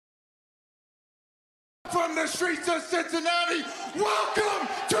from the streets of Cincinnati, welcome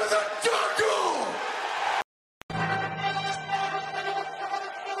to the jungle!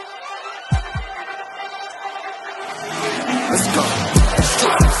 Let's go.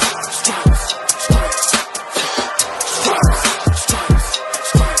 Stripes, stripes, stripes, stripes, stripes,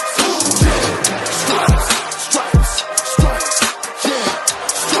 stripes, stripes, stripes, stripes, yeah,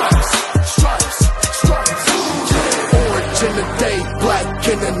 stripes, stripes, stripes, orange in the day, black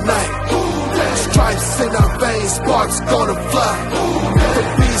in the night, stripes in our veins, sparks gonna fly, the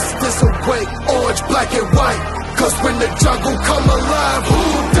beast is awake, orange, black and white, cause when the jungle come alive,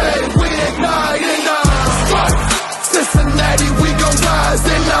 day we ignite in stripes. Cincinnati, we gon' rise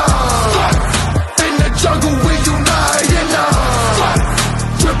in in the jungle, we unite in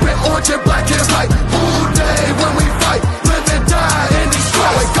dripping orange and black and white. All day when we fight, live and die in these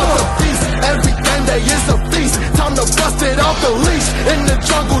stripes. Wake up the beast, every day is a feast. Time to bust it off the leash. In the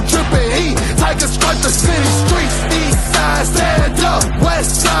jungle, dripping heat. Tigers strike the city streets. East side, stand up.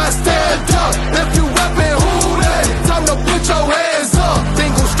 West side, stand up. If you rapping, who that? Time to put your hands up.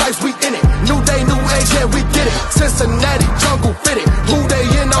 Dingle stripes, we in it. New day, new age, yeah, we get it. Cincinnati jungle fitted. Who they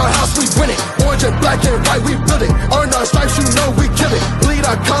in our house, we win it. Orange and black and white, we build it. Earn our stripes, you know we kill it. Bleed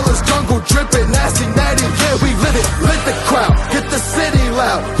our colors, jungle dripping. Nasty, natty, yeah, we lit it. Lit the crowd, get the city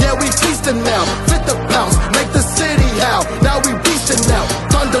loud. Yeah, we feasting now. Fit the pounds, make the city howl. Now we beasting now.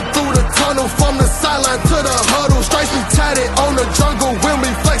 Thunder through the tunnel, from the sideline to the huddle. Stripes we tatted on the jungle when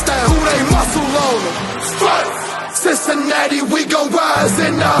we flex that who they muscle on them. Stripes, Cincinnati, we gon' rise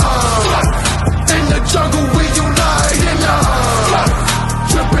in in the jungle, we unite in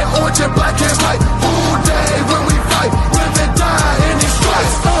dripping orange and black and white. All day when we fight, live and die in these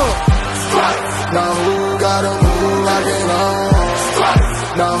stripes. Stripes. Now who gotta move like it on?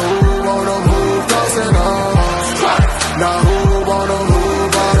 Stripes. Now who wanna move crossing on? Stripes. Now who wanna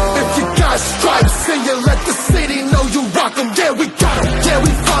move on? If you got stripes, then you let the city know you rock 'em. Yeah, we got 'em. Yeah, we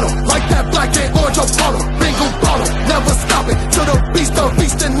fought 'em. Like that black and orange upon 'em. Bingo bottle, never stop it. To the beast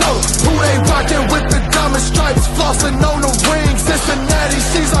and know who they rockin' with the diamond stripes, flossing on the ring. Cincinnati,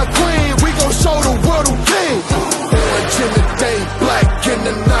 she's our queen. We gon' show the world who king. Orange in the day, black in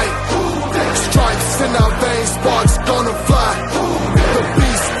the night. Stripes in our veins, sparks gonna fly. The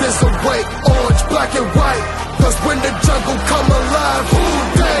beast is awake, orange, black and white. Cause when the jungle come alive,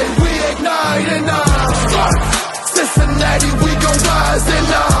 day we ignite in Cincinnati, we gon' rise in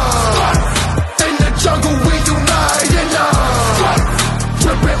the jungle, we unite in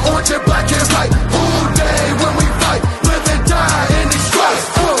dripping orange and black and white. All day when we fight, live and die in these stripes.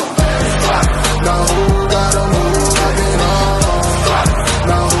 Now who gotta move like it on?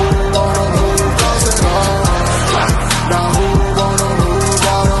 Now who wanna move crossing on? Now who wanna move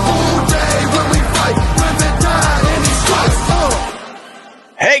on? All day when we fight, live and die in these stripes.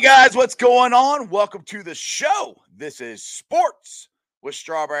 Hey guys, what's going on? Welcome to the show. This is Sports with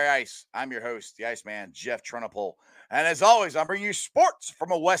Strawberry Ice. I'm your host, the Iceman, Jeff Trenopole. And as always, I'm bringing you sports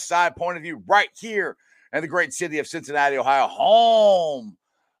from a West Side point of view right here in the great city of Cincinnati, Ohio, home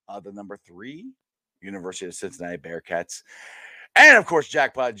of the number 3 University of Cincinnati Bearcats. And, of course,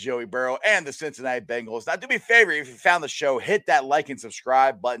 Jackpot Joey Burrow and the Cincinnati Bengals. Now, do me a favor, if you found the show, hit that like and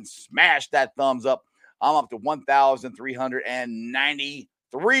subscribe button. Smash that thumbs up. I'm up to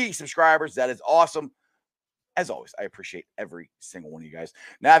 1,393 subscribers. That is awesome. As always, I appreciate every single one of you guys.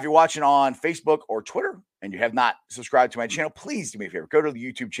 Now, if you're watching on Facebook or Twitter and you have not subscribed to my channel, please do me a favor. Go to the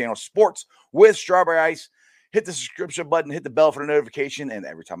YouTube channel, Sports with Strawberry Ice. Hit the subscription button, hit the bell for the notification, and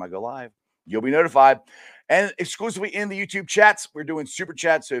every time I go live, you'll be notified. And exclusively in the YouTube chats, we're doing Super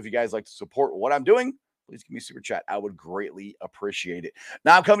Chats. So if you guys like to support what I'm doing, please give me a Super Chat. I would greatly appreciate it.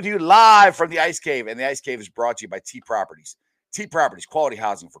 Now, I'm coming to you live from the Ice Cave, and the Ice Cave is brought to you by T Properties. T Properties, quality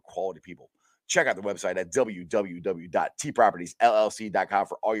housing for quality people. Check out the website at www.tpropertiesllc.com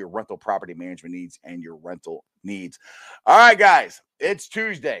for all your rental property management needs and your rental needs. All right, guys, it's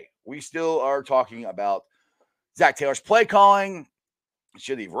Tuesday. We still are talking about Zac Taylor's play calling.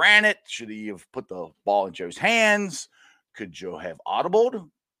 Should he have ran it? Should he have put the ball in Joe's hands? Could Joe have audibled?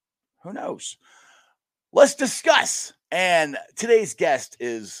 Who knows? Let's discuss. And today's guest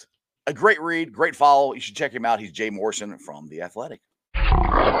is a great read, great follow. You should check him out. He's Jay Morrison from The Athletic.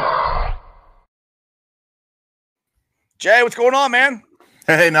 Jay, what's going on, man?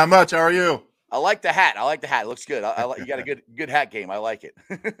 Hey, not much. How are you? I like the hat. It looks good. You got a good hat game. I like it.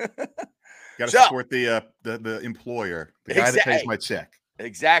 Got to support the employer, the guy that pays my check.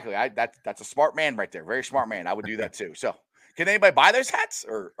 Exactly. That's a smart man right there. Very smart man. I would do that too. So, can anybody buy those hats,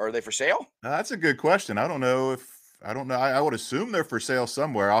 or are they for sale? That's a good question. I don't know. I would assume they're for sale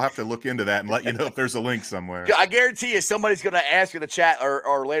somewhere. I'll have to look into that and let you know if there's a link somewhere. I guarantee you somebody's going to ask in the chat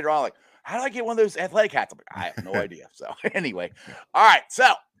or later on, like, how do I get one of those athletic hats? I'm like, I have no idea. So anyway, all right.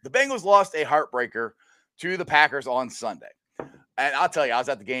 So the Bengals lost a heartbreaker to the Packers on Sunday. And I'll tell you, I was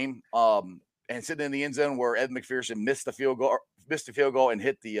at the game and sitting in the end zone where Ed McPherson missed the field goal and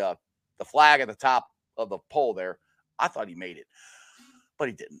hit the flag at the top of the pole there. I thought he made it, but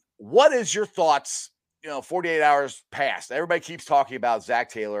he didn't. What is your thoughts? 48 hours passed. Everybody keeps talking about Zach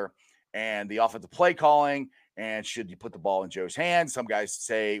Taylor and the offensive play calling. And should you put the ball in Joe's hands? Some guys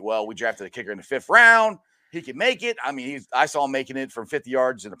say, well, we drafted a kicker in the 5th round. He can make it. I mean, I saw him making it from 50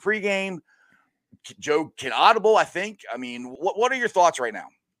 yards in the pregame. Joe can audible, I think. I mean, what are your thoughts right now?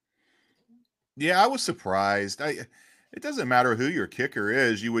 Yeah, I was surprised. It doesn't matter who your kicker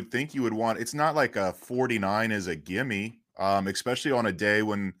is. You would think you would want. It's not like a 49 is a gimme, especially on a day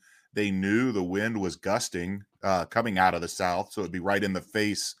when they knew the wind was gusting coming out of the south, so it'd be right in the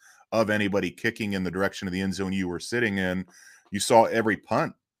face of anybody kicking in the direction of the end zone you were sitting in. You saw every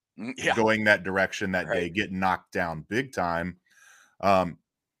punt going that direction that day get knocked down big time.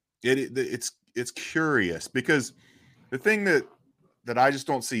 It's curious because the thing that I just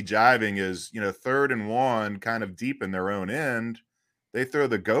don't see jiving is, 3rd and 1 kind of deep in their own end. They throw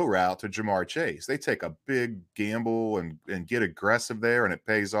the go route to Jamar Chase. They take a big gamble and get aggressive there, and it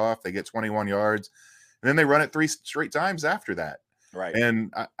pays off. They get 21 yards, and then they run it 3 straight times after that. Right.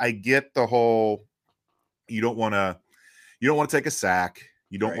 And I get the whole, you don't want to take a sack.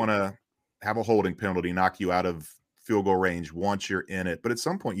 You don't want to have a holding penalty knock you out of field goal range once you're in it. But at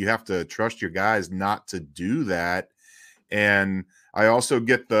some point you have to trust your guys not to do that. And I also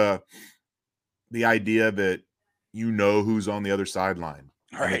get the idea that who's on the other sideline.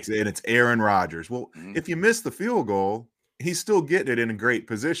 Right. And it's Aaron Rodgers. Well, if you miss the field goal, he's still getting it in a great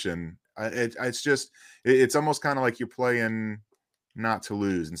position. It's almost kind of like you're playing not to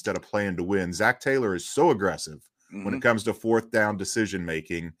lose instead of playing to win. Zach Taylor is so aggressive when it comes to 4th down decision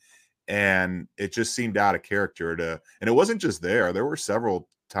making, and it just seemed out of character and it wasn't just there. There were several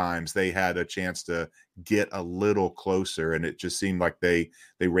times they had a chance to get a little closer, and it just seemed like they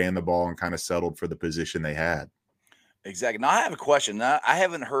ran the ball and kind of settled for the position they had. Exactly. Now I have a question. Now,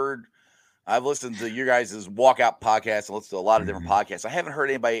 I've listened to you guys' walkout podcast and listened to a lot of different podcasts. I haven't heard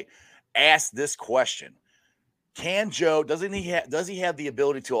anybody ask this question. Can Joe, does he have the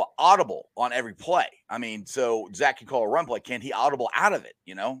ability to audible on every play? I mean, so Zach can call a run play. Can he audible out of it?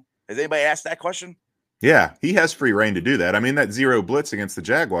 Has anybody asked that question? Yeah, he has free reign to do that. I mean, that 0 blitz against the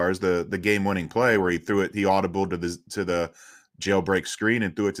Jaguars, the game-winning play where he audibled to the jailbreak screen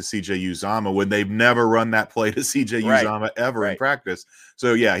and threw it to CJ Uzomah when they've never run that play to CJ Uzomah ever in practice.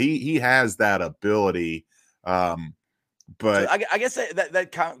 So yeah, he has that ability. But so I guess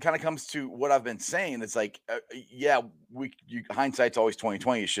that kind of comes to what I've been saying. It's like, hindsight's always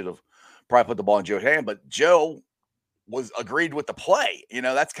 20/20. You should have probably put the ball in Joe's hand, but Joe was agreed with the play.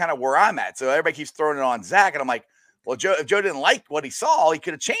 That's kind of where I'm at. So everybody keeps throwing it on Zach, and I'm like, well, if Joe didn't like what he saw, he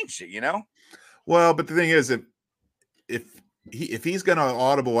could have changed it. Well, but the thing is, if he's going to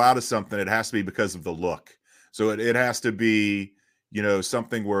audible out of something, it has to be because of the look. So it has to be,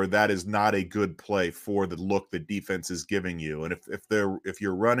 something where that is not a good play for the look the defense is giving you. And if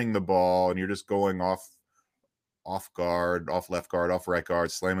you're running the ball and you're just going off guard, off left guard, off right guard,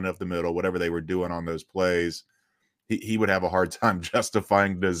 slamming up the middle, whatever they were doing on those plays, he would have a hard time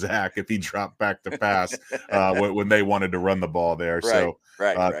justifying to Zach if he dropped back to pass when they wanted to run the ball there.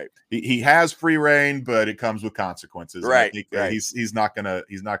 Right. He has free reign, but it comes with consequences. Right. I think, he's not gonna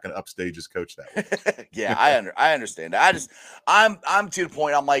upstage his coach that way. Yeah, I understand. I'm to the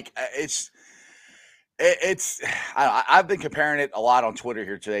point. I'm like, I've been comparing it a lot on Twitter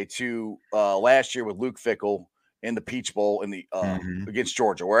here today to last year with Luke Fickell in the Peach Bowl in the against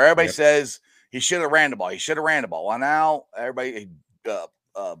Georgia, where everybody says he should have ran the ball. Well, now everybody,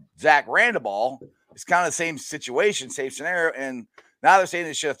 Zach ran the ball. It's kind of the same situation, same scenario, and now they're saying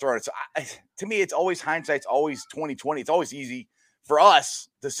they should have thrown it. So to me, it's always hindsight's always 20/20. It's always easy for us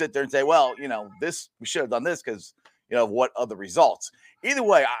to sit there and say, well, this we should have done this because of what other results. Either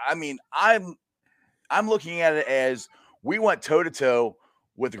way, I mean, I'm looking at it as we went toe to toe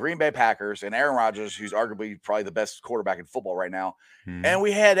with the Green Bay Packers and Aaron Rodgers, who's arguably probably the best quarterback in football right now. And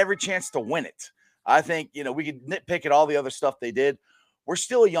we had every chance to win it. I think, we could nitpick at all the other stuff they did. We're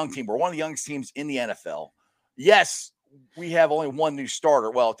still a young team. We're one of the youngest teams in the NFL. Yes, we have only one new starter.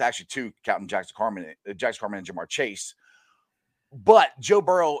 Well, it's actually 2, counting Jackson Carman and Jamar Chase. But Joe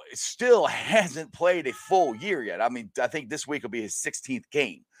Burrow still hasn't played a full year yet. I mean, I think this week will be his 16th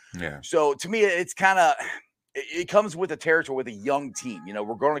game. Yeah. So to me, it's kind of – it comes with the territory with a young team.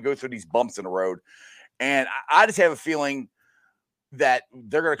 We're going to go through these bumps in the road. And I just have a feeling that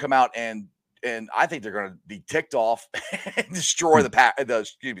they're going to come out and and I think they're going to be ticked off and destroy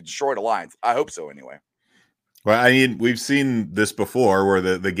destroy the Lions. I hope so anyway. Well, I mean, we've seen this before where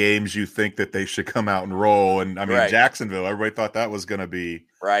the games you think that they should come out and roll. And I mean, Right. Jacksonville, everybody thought that was going to be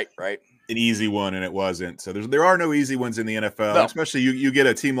Right. an easy one, and it wasn't. So there are no easy ones in the NFL, No. especially you get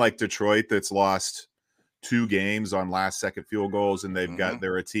a team like Detroit that's lost 2 games on last-second field goals, and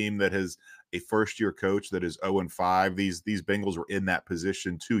they're a team that has a first-year coach that is 0-5. These Bengals were in that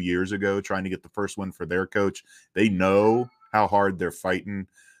position 2 years ago, trying to get the first one for their coach. They know how hard they're fighting.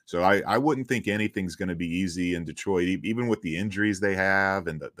 So I wouldn't think anything's going to be easy in Detroit, even with the injuries they have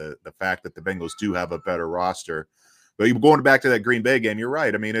and the fact that the Bengals do have a better roster. But going back to that Green Bay game, you're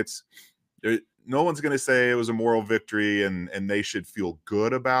right. I mean, no one's going to say it was a moral victory and they should feel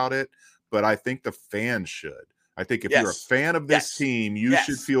good about it. But I think the fans should. I think if you're a fan of this team, you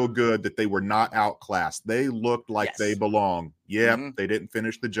should feel good that they were not outclassed. They looked like they belong. Yeah, they didn't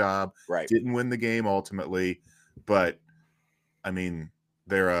finish the job. Right. Didn't win the game ultimately. But, I mean,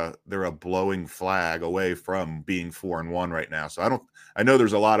 they're a blowing flag away from being 4-1 right now. So I know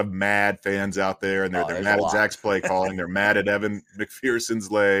there's a lot of mad fans out there, and they're mad at Zach's play calling. They're mad at Evan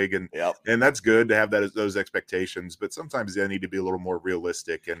McPherson's leg, and that's good to have those expectations. But sometimes they need to be a little more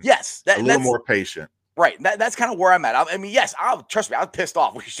realistic and a little more patient. Right. That's kind of where I'm at. I mean, yes, trust me, I was pissed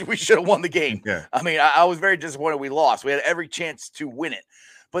off. We should have won the game. Yeah. I mean, I was very disappointed we lost. We had every chance to win it.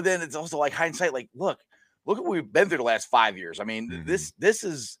 But then it's also like hindsight, like, look what we've been through the last 5 years. I mean, this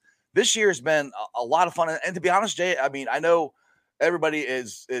year has been a lot of fun. And to be honest, Jay, I mean, I know everybody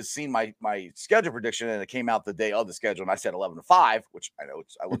is seen my schedule prediction, and it came out the day of the schedule, and I said 11-5, which I know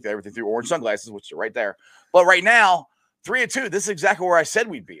I looked at everything through orange sunglasses, which are right there. But right now, 3-2. This is exactly where I said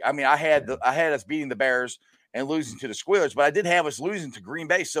we'd be. I mean, I had us beating the Bears and losing to the Squealers, but I did have us losing to Green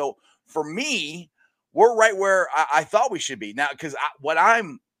Bay. So for me, we're right where I thought we should be now. Because what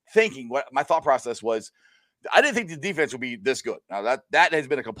I'm thinking, what my thought process was, I didn't think the defense would be this good. Now that has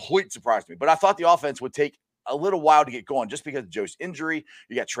been a complete surprise to me, but I thought the offense would take a little while to get going just because of Joe's injury.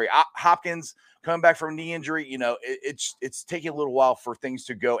 You got Trey Hopkins coming back from a knee injury. You know, it's taking a little while for things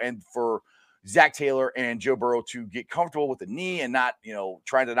to go and for Zach Taylor and Joe Burrow to get comfortable with the knee and not,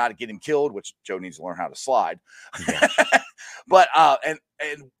 trying to not get him killed, which Joe needs to learn how to slide. Yeah. But and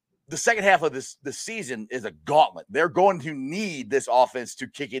the second half of this season is a gauntlet. They're going to need this offense to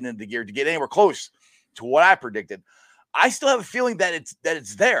kick it into gear to get anywhere close to what I predicted. I still have a feeling that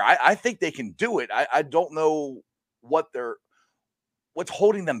it's there. I think they can do it. I don't know what's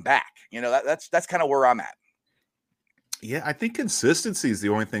holding them back. That's kind of where I'm at. Yeah, I think consistency is the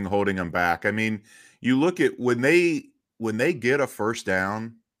only thing holding them back. I mean, you look at when they get a first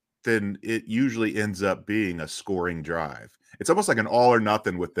down, then it usually ends up being a scoring drive. It's almost like an all or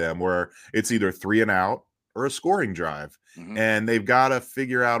nothing with them, where it's either 3 and out or a scoring drive, and they've got to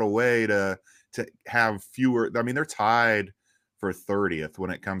figure out a way to have fewer. I mean, they're tied for 30th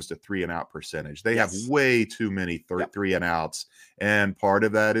when it comes to 3 and out percentage. They have way too many 3 and outs, and part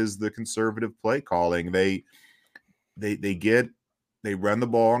of that is the conservative play calling. They run the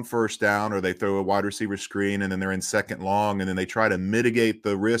ball on first down, or they throw a wide receiver screen, and then they're in second long, and then they try to mitigate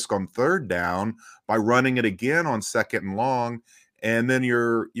the risk on third down by running it again on second and long, and then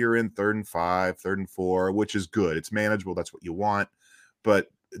you're in 3rd and 5, 3rd and 4, which is good. It's manageable. That's what you want. But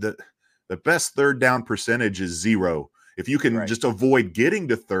the best third down percentage is 0. If you can just avoid getting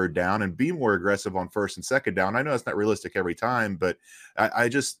to third down and be more aggressive on first and second down. I know it's not realistic every time, but I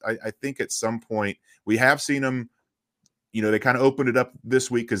think at some point we have seen them. They kind of opened it up this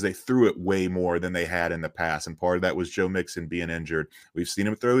week because they threw it way more than they had in the past. And part of that was Joe Mixon being injured. We've seen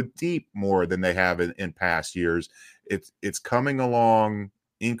them throw deep more than they have in past years. It's coming along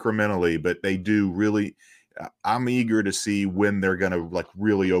incrementally, but they do really I'm eager to see when they're going to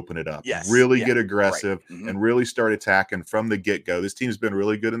really open it up, get aggressive and really start attacking from the get-go. This team's been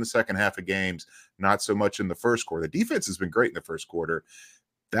really good in the second half of games, not so much in the first quarter. The defense has been great in the first quarter.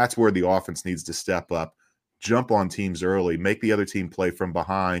 That's where the offense needs to step up. Jump on teams early, make the other team play from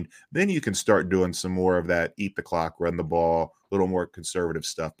behind. Then you can start doing some more of that eat the clock, run the ball, a little more conservative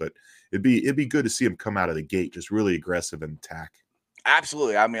stuff. But it'd be good to see them come out of the gate just really aggressive and attack.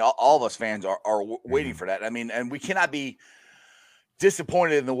 Absolutely. I mean, all of us fans are waiting for that. I mean, and we cannot be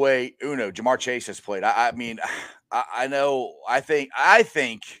disappointed in the way Ja'Marr Chase has played. I mean, I know. I think,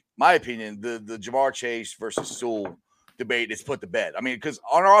 my opinion, the Ja'Marr Chase versus Sewell debate is put to bed. I mean, because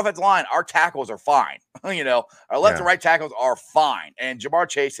on our offensive line, our tackles are fine. Our left and right tackles are fine. And Ja'Marr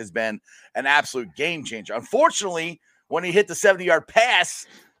Chase has been an absolute game changer. Unfortunately, when he hit the 70-yard pass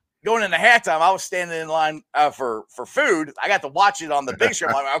going into halftime, I was standing in line for food. I got to watch it on the big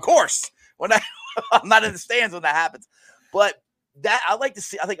screen. Of course, I'm not in the stands when that happens. But that I like to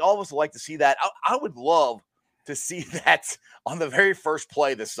see. I think all of us would like to see that. I would love to see that on the very first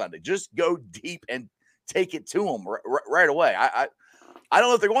play this Sunday. Just go deep and take it to them right away. I don't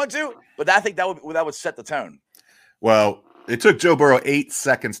know if they're going to, but I think that would set the tone. Well, it took Joe Burrow 8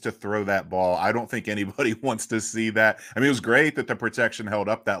 seconds to throw that ball. I don't think anybody wants to see that. I mean, it was great that the protection held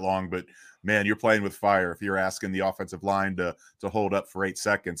up that long, but man, you're playing with fire if you're asking the offensive line to hold up for 8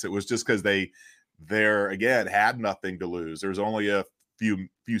 seconds. It was just because they're again had nothing to lose. There's only a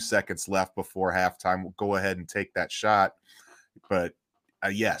few seconds left before halftime. We'll go ahead and take that shot. But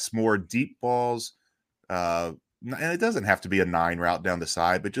yes, more deep balls. And it doesn't have to be a 9 route down the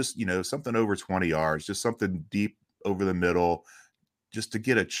side, but just, something over 20 yards, just something deep over the middle, just to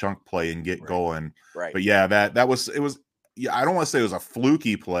get a chunk play and get going. Right. But yeah, it was, I don't want to say it was a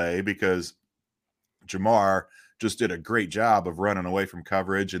fluky play because Ja'Marr just did a great job of running away from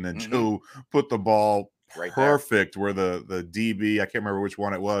coverage. And then Joe put the ball perfect where the DB, I can't remember which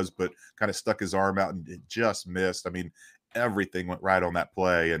one it was, but kind of stuck his arm out and it just missed. I mean, everything went right on that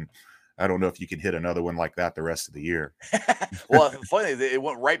play. And I don't know if you can hit another one like that the rest of the year. Well, funny, it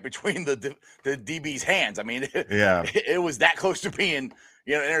went right between the DB's hands. I mean, it was that close to being,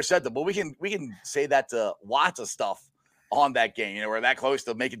 intercepted. But we can say that to lots of stuff on that game. We're that close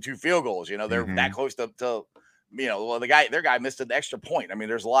to making 2 field goals. They're that close to their guy missed an extra point. I mean,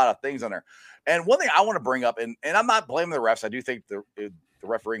 there's a lot of things on there. And one thing I want to bring up, and I'm not blaming the refs. I do think the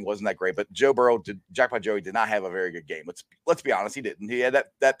refereeing wasn't that great, but Jackpot Joey did not have a very good game. Let's be honest, he didn't. He had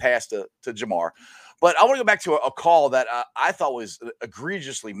that pass to Ja'Marr. But I want to go back to a call that I thought was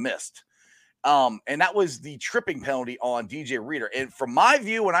egregiously missed. And that was the tripping penalty on DJ Reader. And from my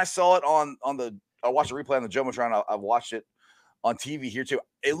view, when I saw it I watched the replay on the Jumbotron. I watched it on TV here too.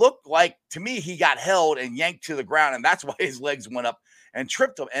 It looked like, to me, he got held and yanked to the ground, and that's why his legs went up and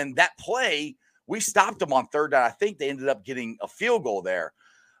tripped him. And that play, we stopped him on 3rd down. I think they ended up getting a field goal there.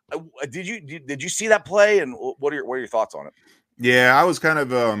 Did you see that play? And what are your thoughts on it? Yeah, I was kind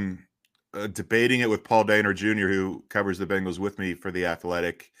of debating it with Paul Dehner Jr., who covers the Bengals with me for The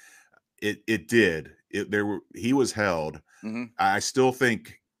Athletic. He was held. I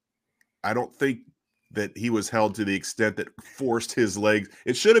don't think that he was held to the extent that forced his legs.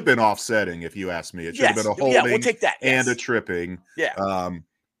 It should have been offsetting, if you ask me. It should have been a holding we'll take that. And a tripping. Yeah.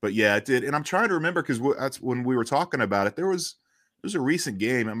 But yeah, it did. And I'm trying to remember because that's when we were talking about it. There was a recent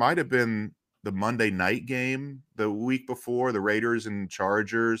game. It might have been the Monday night game the week before, the Raiders and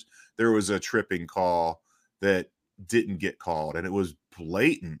Chargers. There was a tripping call that didn't get called, and it was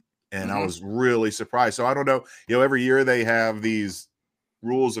blatant. And I was really surprised. So I don't know. Every year they have these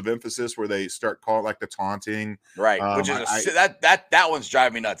rules of emphasis where they start calling like the taunting, right? Which is that one's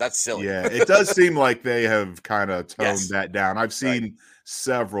driving me nuts. That's silly. Yeah, it does seem like they have kind of toned that down. I've seen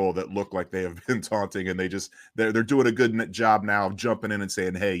several that look like they have been taunting, and they're doing a good job now of jumping in and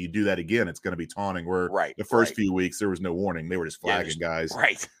saying, "Hey, you do that again, it's going to be taunting." Where the first few weeks there was no warning; they were just flagging guys,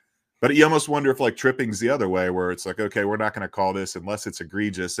 right? But you almost wonder if like tripping's the other way, where it's like, okay, we're not going to call this unless it's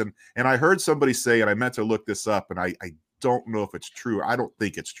egregious. And I heard somebody say, and I meant to look this up, and I don't know if it's true. I don't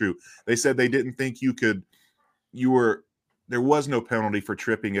think it's true. They said they didn't think there was no penalty for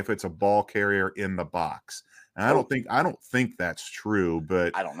tripping if it's a ball carrier in the box. And I don't think that's true,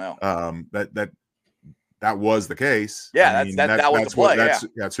 but I don't know. That was the case. Yeah, that was the play.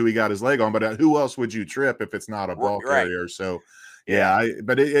 That's who he got his leg on. But who else would you trip if it's not a ball carrier? So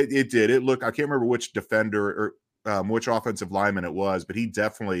but it did. It looked. I can't remember which defender or which offensive lineman it was, but he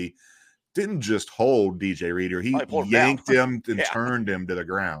definitely didn't just hold DJ Reader. He yanked him and turned him to the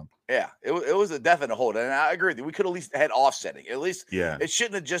ground. Yeah, it was a definite hold. And I agree with you. We could at least had offsetting. At least it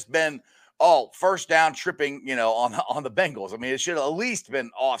shouldn't have just been, first down tripping, on the Bengals. I mean, it should have at least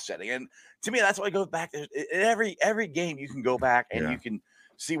been offsetting. And to me, that's why I go back. In every game, you can go back and you can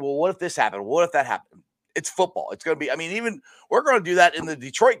see, well, what if this happened? What if that happened? It's football. It's going to be, even we're going to do that in the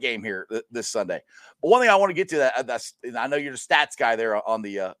Detroit game here this Sunday. But one thing I want to get to that's I know you're the stats guy there on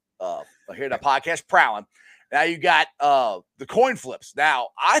the here that podcast prowling. Now you got the coin flips. Now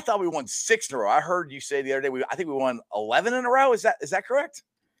I thought we won 6 in a row. I heard you say the other day I think we won 11 in a row. Is that correct?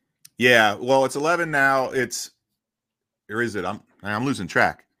 Yeah. Well, it's 11 now. Or is it? I'm losing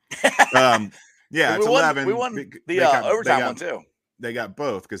track. It's 11. We won the overtime one too. They got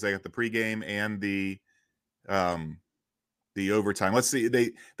both because they got the pregame and the overtime. Let's see.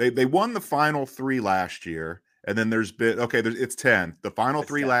 They won the final 3 last year. And then it's 10. The final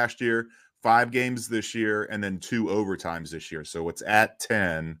 3 last year, 5 games this year, and then 2 overtimes this year. So it's at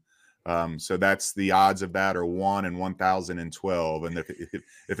 10. So that's the odds of that are 1 in 1,012. And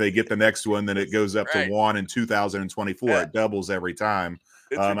if they get the next one, then it goes up to 1 in 2024. It doubles every time.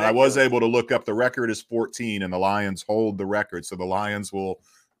 And I was able to look up the record is 14, and the Lions hold the record. So the Lions will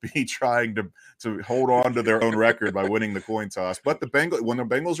be trying to hold on to their own record by winning the coin toss. But when the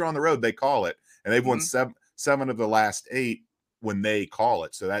Bengals are on the road, they call it, and they've won seven of the last 8 when they call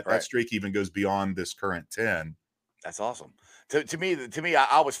it. So that streak even goes beyond this current 10. That's awesome. To me,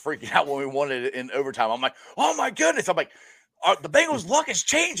 I was freaking out when we won it in overtime. I'm like, oh my goodness! I'm like, the Bengals' luck is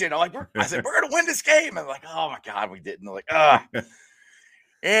changing. I said, we're gonna win this game. And I'm like, oh my god, we didn't. They're like, ah.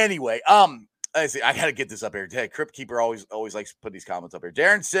 Anyway, I gotta get this up here. Crypt Keeper always likes to put these comments up here.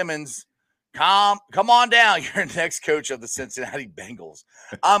 Darren Simmons, come on down. You're next coach of the Cincinnati Bengals.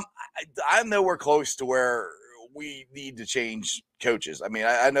 I'm nowhere close to where we need to change coaches. I mean,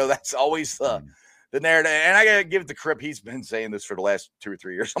 I know that's always the narrative, and I gotta give it to Crypt. He's been saying this for the last 2 or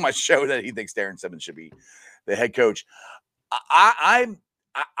 3 years on my show that he thinks Darren Simmons should be the head coach. I'm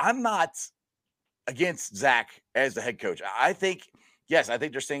not against Zach as the head coach. I think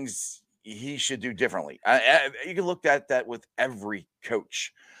there's things he should do differently. You can look at that with every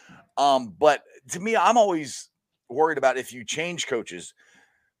coach. But to me, I'm always worried about if you change coaches,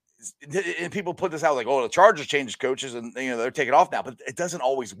 and people put this out like, oh, the Chargers changed coaches and they're taking off now, but it doesn't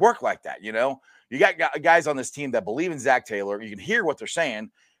always work like that. You got guys on this team that believe in Zach Taylor. You can hear what they're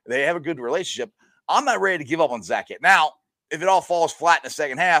saying. They have a good relationship. I'm not ready to give up on Zach yet. Now, if it all falls flat in the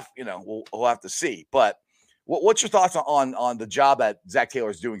second half, we'll have to see. But what's your thoughts on the job that Zach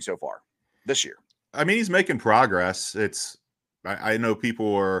Taylor is doing so far this year? I mean, he's making progress. I know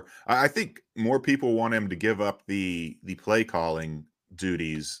I think more people want him to give up the play calling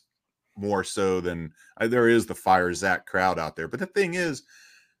duties more so than there is the fire Zach crowd out there. But the thing is,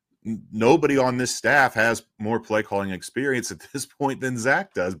 nobody on this staff has more play calling experience at this point than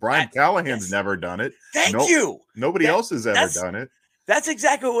Zach does. Brian Callahan's never done it. Thank you. Nobody else has ever done it. That's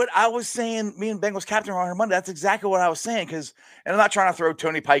exactly what I was saying. Me and Bengals captain on Monday. That's exactly what I was saying. And I'm not trying to throw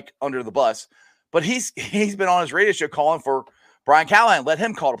Tony Pike under the bus, but he's been on his radio show calling for Brian Callahan. Let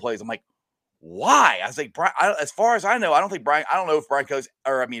him call the plays. I'm like, why? I was like, as far as I know, I don't know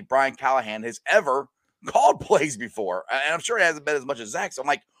if Brian Callahan has ever called plays before, and I'm sure it hasn't been as much as Zach. So I'm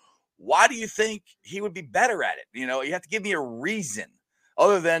like, why do you think he would be better at it? You have to give me a reason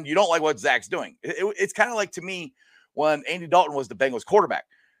other than you don't like what Zach's doing. It's kind of like, to me, when Andy Dalton was the Bengals quarterback,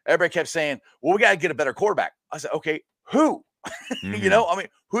 everybody kept saying, well, we got to get a better quarterback. I said, okay, who? Mm-hmm.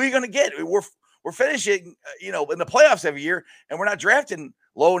 Who are you going to get? We're finishing, in the playoffs every year, and we're not drafting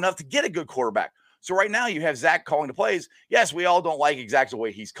low enough to get a good quarterback. So right now you have Zach calling the plays. Yes, we all don't like exactly the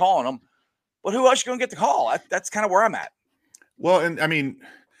way he's calling them, but who else are you going to get the call? That's kind of where I'm at. Well, and I mean,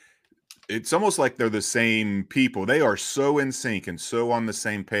 it's almost like they're the same people. They are so in sync and so on the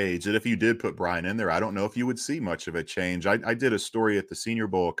same page that if you did put Brian in there, I don't know if you would see much of a change. I did a story at the Senior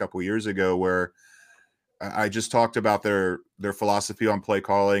Bowl a couple of years ago where I just talked about their philosophy on play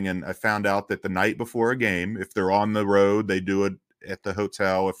calling, and I found out that the night before a game, if they're on the road, they do it at the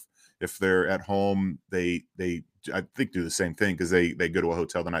hotel. If they're at home, they I think do the same thing because they go to a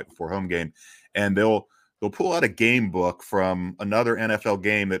hotel the night before home game, and they'll pull out a game book from another NFL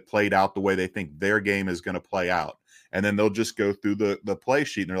game that played out the way they think their game is going to play out. And then they'll just go through the play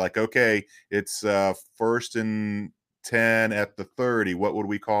sheet, and they're like, okay, it's 1st and 10 at the 30. What would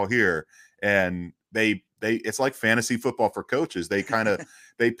we call here? And it's like fantasy football for coaches. They kind of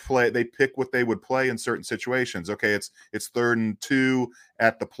they pick what they would play in certain situations. Okay, it's 3rd and 2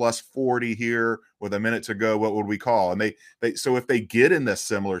 at the +40 here with a minute to go. What would we call? And they so if they get in this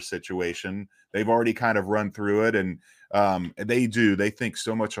similar situation, they've already kind of run through it, and they think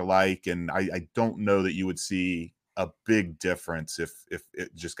so much alike. And I don't know that you would see a big difference if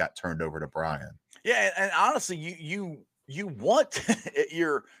it just got turned over to Brian. Yeah, and honestly, you want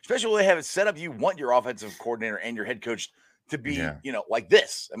especially when they have it set up, you want your offensive coordinator and your head coach to be, like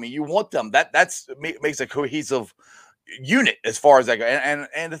this. I mean, you want them. That's makes a cohesive unit as far as that goes.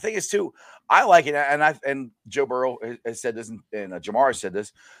 And the thing is too, I like it. And Joe Burrow has said this, and Jamar has said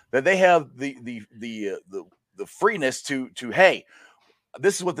this, that they have the freeness to hey,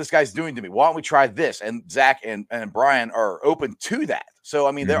 this is what this guy's doing to me. Why don't we try this? And Zach and Brian are open to that. So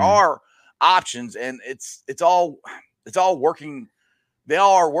I mean, there are options, and it's all working. They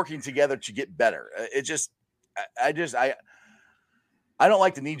all are working together to get better. I don't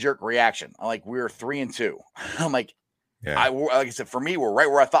like the knee-jerk reaction. I'm like, we're 3-2. I'm like, like I said, for me, we're right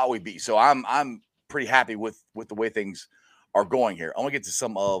where I thought we'd be. So I'm pretty happy with the way things are going here. I want to get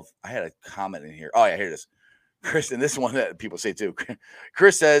to I had a comment in here. Oh yeah, here it is. Chris, and this is one that people say too.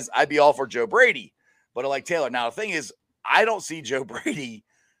 Chris says, I'd be all for Joe Brady, but I like Taylor. Now the thing is, I don't see Joe Brady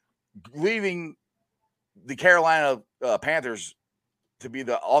leaving the Carolina Panthers to be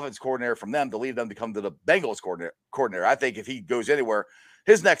the offense coordinator from them to leave them to come to the Bengals coordinator. I think if he goes anywhere,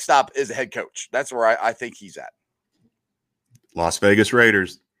 his next stop is a head coach. That's where I think he's at. Las Vegas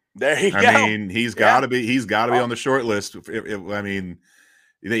Raiders. There you go. I mean, he's got to be on the short list. I mean,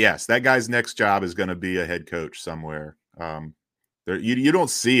 yes, that guy's next job is going to be a head coach somewhere. You don't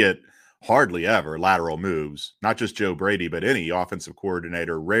see it hardly ever, lateral moves. Not just Joe Brady, but any offensive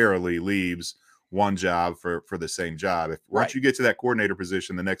coordinator rarely leaves one job for the same job. Once you get to that coordinator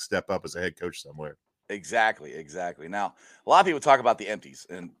position, the next step up is a head coach somewhere. Exactly. Now, a lot of people talk about the empties,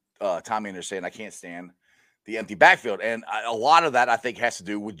 and Tommy and they're saying I can't stand the empty backfield, and a lot of that I think has to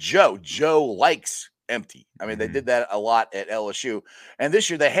do with Joe. Joe likes empty. I mean, they did that a lot at LSU, and this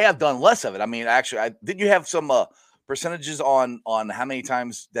year they have done less of it. I mean, actually, did you have some percentages on how many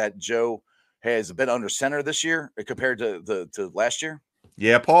times that Joe has been under center this year compared to last year?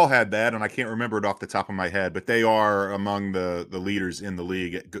 Yeah, Paul had that, and I can't remember it off the top of my head, but they are among the leaders in the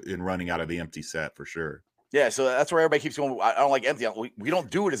league in running out of the empty set for sure. Yeah, so that's where everybody keeps going. I don't like empty. We don't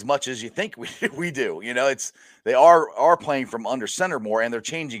do it as much as you think we do. You know, they are playing from under center more, and they're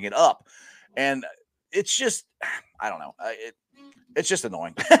changing it up, and it's just I don't know. It's just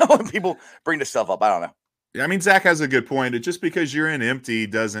annoying when people bring this stuff up. I don't know. Yeah, I mean, Zach has a good point. Just because you're in empty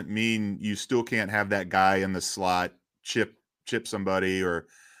doesn't mean you still can't have that guy in the slot chip somebody,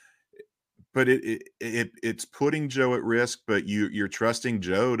 but it's putting Joe at risk. But you're trusting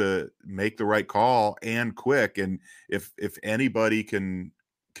Joe to make the right call and quick. And if anybody can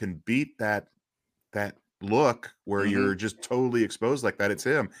beat that look where you're just totally exposed like that, it's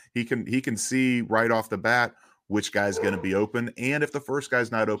him. He can see right off the bat which guy's going to be open. And if the first guy's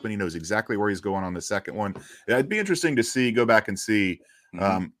not open, he knows exactly where he's going on the second one. It'd be interesting to go back and see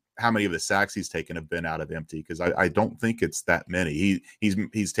how many of the sacks he's taken have been out of empty, because I don't think it's that many.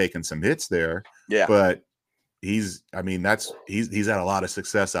 He's taken some hits there, but he's had a lot of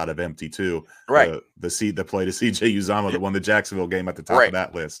success out of empty too. Right. The play to CJ Uzomah that won the Jacksonville game at the top of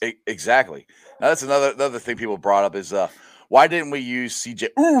that list. Exactly. Now that's another thing people brought up is why didn't we use CJ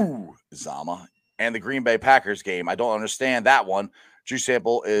Uzomah and the Green Bay Packers game? I don't understand that one. Drew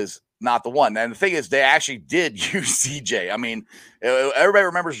Sample is not the one. And the thing is, they actually did use CJ. I mean, everybody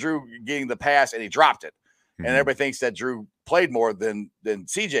remembers Drew getting the pass and he dropped it. And everybody thinks that Drew played more than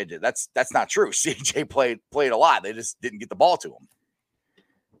CJ did. That's not true. CJ played a lot. They just didn't get the ball to him.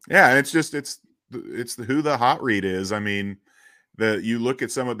 Yeah, and it's who the hot read is. I mean, you look at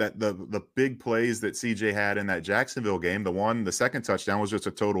some of the big plays that CJ had in that Jacksonville game. The second touchdown was just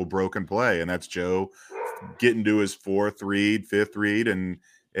a total broken play, and that's Joe getting to his fourth read, fifth read,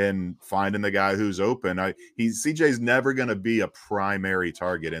 and finding the guy who's open. CJ's never going to be a primary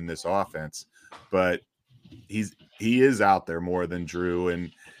target in this offense, but he is out there more than Drew.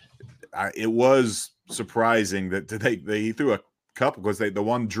 And it was surprising that they threw a couple, because the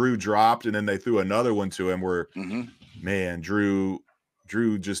one Drew dropped and then they threw another one to him where, man, Drew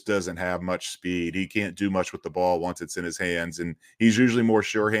just doesn't have much speed. He can't do much with the ball once it's in his hands, and he's usually more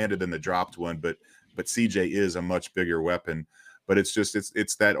sure-handed than the dropped one, but CJ is a much bigger weapon. But it's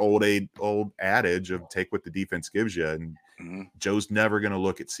that old adage of take what the defense gives you. And Joe's never going to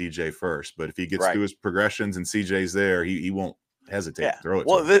look at CJ first, but if he gets through his progressions and CJ's there, he won't hesitate to throw it.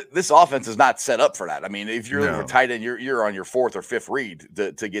 Well, this offense is not set up for that. I mean, if you're looking for tight end, you're on your fourth or fifth read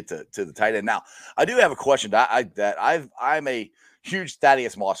to get to the tight end. Now, I do have a question I'm a huge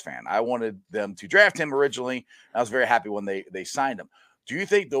Thaddeus Moss fan. I wanted them to draft him originally. I was very happy when they signed him. Do you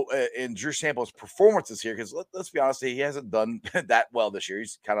think in Drew Sample's performances here, because let's be honest, he hasn't done that well this year.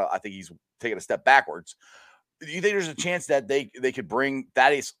 I think he's taken a step backwards. Do you think there's a chance that they could bring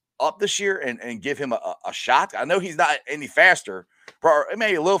Thaddeus up this year and give him a shot? I know he's not any faster,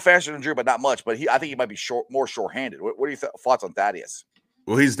 maybe a little faster than Drew, but not much. But I think he might be more short-handed. What are your thoughts on Thaddeus?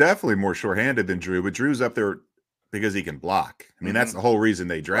 Well, he's definitely more short-handed than Drew, but Drew's up there because he can block. I mean, that's the whole reason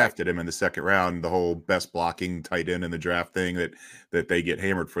they drafted him in the second round, the whole best blocking tight end in the draft thing that they get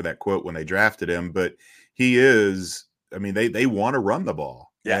hammered for that quote when they drafted him. But he is, I mean, they want to run the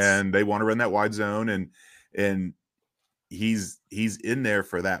ball. Yes. And they want to run that wide zone, and he's in there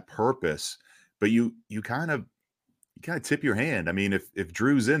for that purpose. But you kind of tip your hand. I mean, if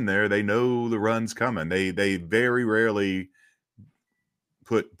Drew's in there, they know the run's coming. They very rarely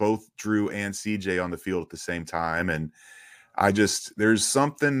put both Drew and CJ on the field at the same time. And there's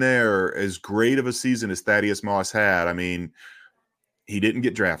something there. As great of a season as Thaddeus Moss had, I mean, he didn't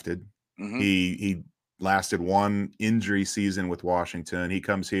get drafted. He lasted one injury season with Washington. He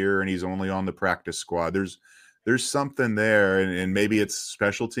comes here and he's only on the practice squad. there's something there, and maybe it's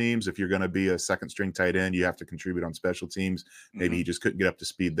special teams. If you're going to be a second string tight end, you have to contribute on special teams. Maybe he just couldn't get up to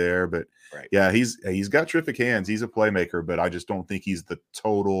speed there, but Right. yeah, he's got terrific hands. He's a playmaker, but I just don't think he's the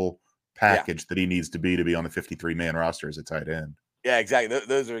total package that he needs to be on the 53-man roster as a tight end. Yeah, exactly.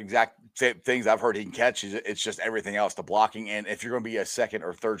 Those are exact same things I've heard he can catch. It's just everything else, the blocking. And if you're going to be a second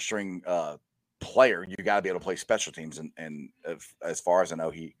or third string player, you got to be able to play special teams. And as far as I know,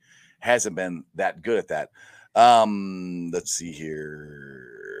 he hasn't been that good at that. Let's see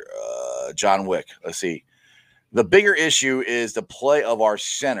here. John Wick. Let's see. The bigger issue is the play of our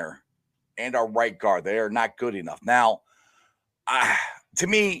center and our right guard. They are not good enough. Now, to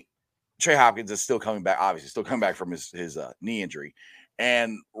me, Trey Hopkins is still coming back, obviously, still coming back from his knee injury.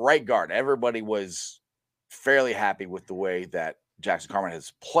 And right guard, everybody was fairly happy with the way that Jackson Carman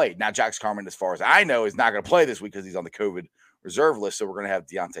has played. Now, Jackson Carman, as far as I know, is not going to play this week because he's on the COVID reserve list. So we're going to have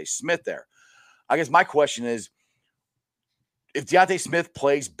Deontay Smith there. I guess my question is, if Deontay Smith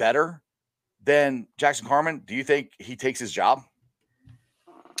plays better than Jackson Carman, do you think he takes his job?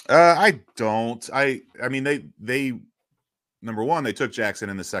 I don't. I mean, they number one, they took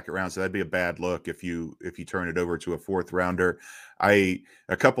Jackson in the second round, so that'd be a bad look if you turn it over to a fourth rounder. A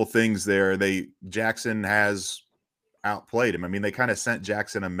couple things there. Jackson has outplayed him. I mean, they kind of sent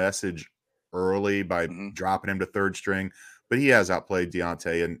Jackson a message early by dropping him to third string, but he has outplayed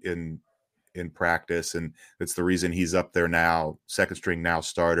Deontay in practice, and that's the reason he's up there now, second string, now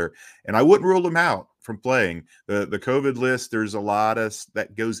starter. And I wouldn't rule him out from playing. The COVID list, there's a lot of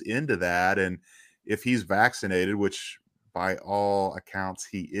that goes into that, and if he's vaccinated, which by all accounts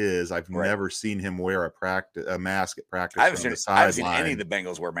he is, I've never seen him wear a mask at practice. I haven't seen any of the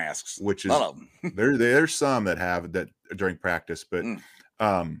Bengals wear masks. Which is none of them. there's some that have that during practice, but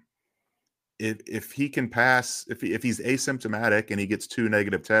if he can pass, if he's asymptomatic and he gets 2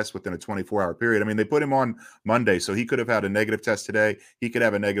 negative tests within a 24-hour period, I mean, they put him on Monday, so he could have had a negative test today. He could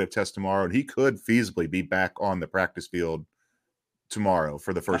have a negative test tomorrow, and he could feasibly be back on the practice field tomorrow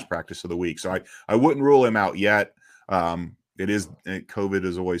for the first practice of the week. So I wouldn't rule him out yet. COVID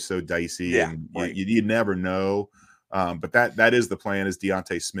is always so dicey, and you never know. But that is the plan, is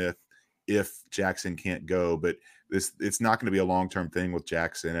Deontay Smith if Jackson can't go. But it's not going to be a long-term thing with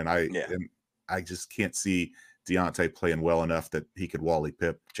Jackson, and I just can't see Deontay playing well enough that he could Wally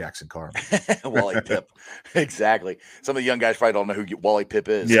Pipp Jackson Carman. Wally Pipp, exactly. Some of the young guys probably don't know who Wally Pipp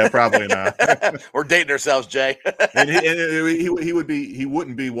is. Yeah, probably not. We're dating ourselves, Jay. And he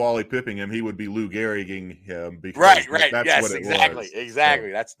wouldn't be Wally Pipping him. He would be Lou Gehriging him. Right. That's yes, what it exactly. was.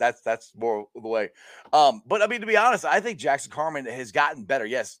 Exactly. So. That's more the way. But I mean, to be honest, I think Jackson Carman has gotten better.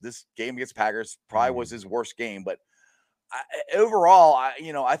 Yes, this game against Packers probably was his worst game, but overall,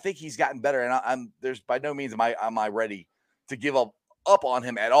 I think he's gotten better, and there's by no means am I ready to give up on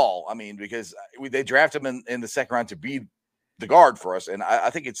him at all. I mean, because they drafted him in the second round to be the guard for us, and I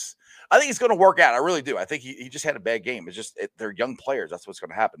think it's going to work out. I really do. I think he just had a bad game. It's just they're young players. That's what's going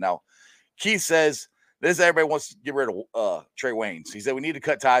to happen. Now, Keith says this: everybody wants to get rid of Trey Waynes. He said we need to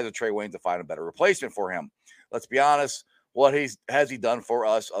cut ties with Trey Waynes to find a better replacement for him. Let's be honest. What has he done for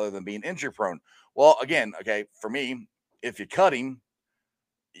us other than being injury prone? Well, again, okay, for me, if you cut him,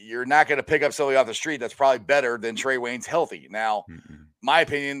 you're not going to pick up somebody off the street that's probably better than Trey Waynes healthy. Now, my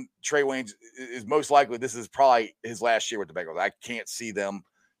opinion, Trey Waynes is most likely this is probably his last year with the Bengals. I can't see them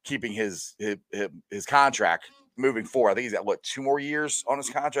keeping his contract moving forward. I think he's got 2 more years on his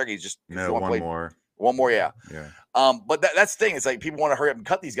contract. He's one more. Yeah. But that's the thing. It's like people want to hurry up and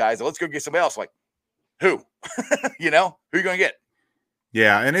cut these guys. So let's go get somebody else. Like who? Who are you going to get?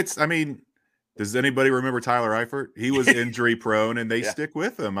 Yeah, and does anybody remember Tyler Eifert? He was injury prone, and they stick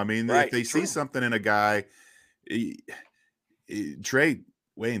with him. I mean, if they see something in a guy, Trey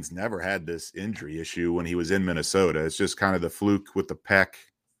Waynes never had this injury issue when he was in Minnesota. It's just kind of the fluke with the pec,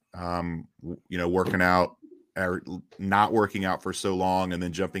 working out or not working out for so long, and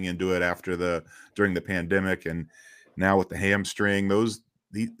then jumping into it during the pandemic, and now with the hamstring.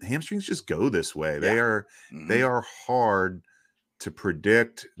 The hamstrings just go this way. Yeah. They are hard to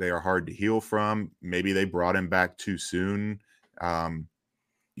predict. They are hard to heal from. Maybe they brought him back too soon. And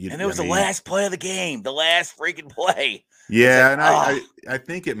it was the last play of the game, the last freaking play. Yeah, I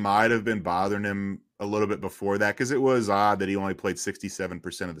think it might have been bothering him a little bit before that, because it was odd that he only played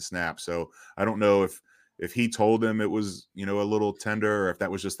 67% of the snaps. So I don't know if he told him it was, a little tender, or if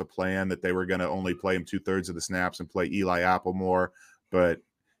that was just the plan that they were going to only play him 2/3 of the snaps and play Eli Apple more. But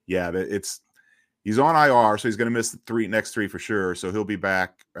yeah, he's on IR, so he's going to miss the next three for sure. So he'll be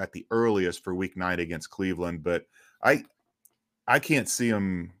back at the earliest for Week 9 against Cleveland. But I can't see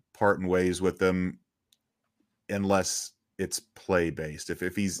him parting ways with them unless it's play based.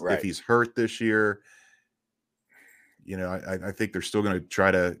 If he's hurt this year, I think they're still going to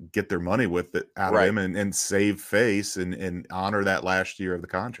try to get their money with it out of him and save face and honor that last year of the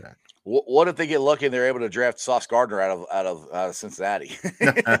contract. What if they get lucky and they're able to draft Sauce Gardner out of Cincinnati?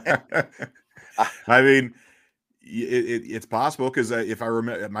 I mean, it's possible because if I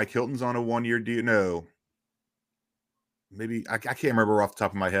remember, Mike Hilton's on a 1-year deal. No, maybe I can't remember off the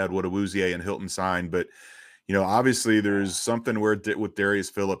top of my head what Awuzie and Hilton signed, but obviously there's something with Darius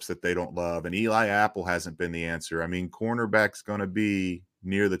Phillips that they don't love, and Eli Apple hasn't been the answer. I mean, cornerback's going to be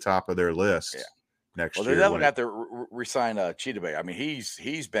near the top of their list next year. Well, they're definitely have to resign Chidobe. I mean,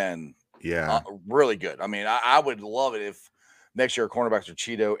 he's been really good. I mean, I would love it if next year cornerbacks are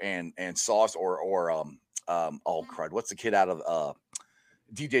Cheeto and Sauce or oh crud, what's the kid out of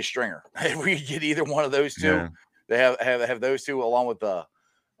DJ Stringer? If we get either one of those two, they have those two along with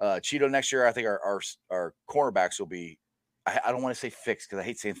Cheeto next year. I think our cornerbacks will be. I don't want to say fixed because I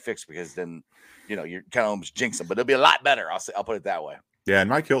hate saying fixed because then you're kind of almost jinxing, but it'll be a lot better. I'll put it that way. Yeah, and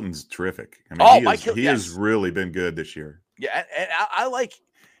Mike Hilton's terrific. I mean, he has really been good this year. Yeah, and I like.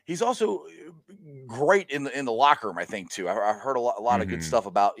 He's also great in the locker room, I think, too. I've heard a lot of good stuff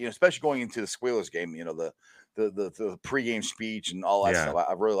about, especially going into the Squealers game, the pregame speech and all that stuff.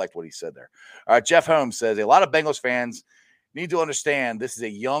 I really liked what he said there. All right, Jeff Holmes says, a lot of Bengals fans need to understand this is a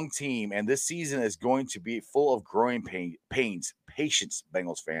young team, and this season is going to be full of growing pains. Patience,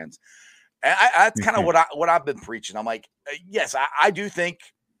 Bengals fans. And that's kind of what I've been preaching. I'm like, yes, I do think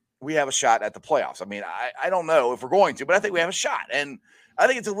we have a shot at the playoffs. I mean, I don't know if we're going to, but I think we have a shot. And I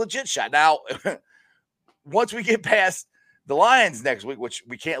think it's a legit shot. Now, once we get past the Lions next week, which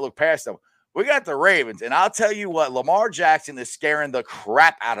we can't look past them, we got the Ravens. And I'll tell you what, Lamar Jackson is scaring the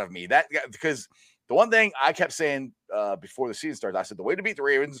crap out of me. Because the one thing I kept saying before the season started, I said the way to beat the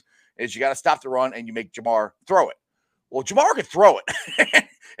Ravens is you got to stop the run and you make Jamar throw it. Well, Jamar could throw it,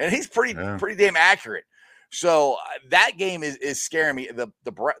 and he's pretty damn accurate. So that game is scaring me.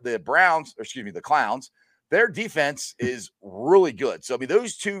 The Browns, or excuse me, the Clowns, their defense is really good. So I mean,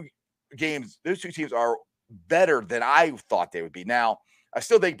 those two teams are better than I thought they would be. Now, I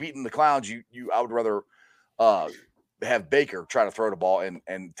still think beating the Clowns, I would rather have Baker try to throw the ball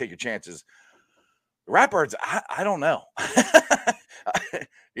and take your chances. The Ratbirds, I don't know.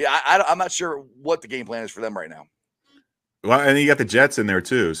 I'm not sure what the game plan is for them right now. Well, and you got the Jets in there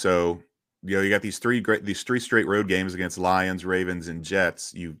too. So, you got these three straight road games against Lions, Ravens, and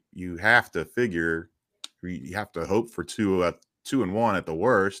Jets. You have to figure, you have to hope for 2-1 at the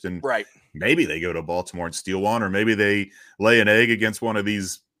worst, and maybe they go to Baltimore and steal one, or maybe they lay an egg against one of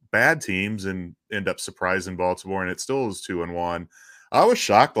these bad teams and end up surprising Baltimore, and it still is 2-1. I was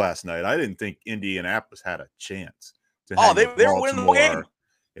shocked last night. I didn't think Indianapolis had a chance to hang with they were winning the game,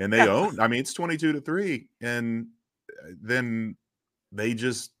 and they own. I mean, it's 22-3, and then they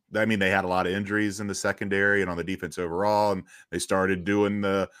just. I mean, they had a lot of injuries in the secondary and on the defense overall, and they started doing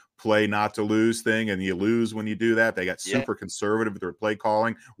the play not to lose thing, and you lose when you do that. They got super conservative with their play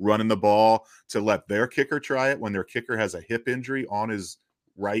calling, running the ball to let their kicker try it when their kicker has a hip injury on his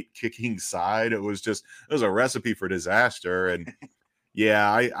right kicking side. It was a recipe for disaster. And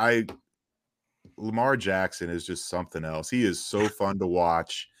Lamar Jackson is just something else. He is so fun to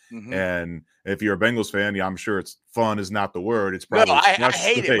watch. Mm-hmm. And if you're a Bengals fan, I'm sure it's fun is not the word. It's probably I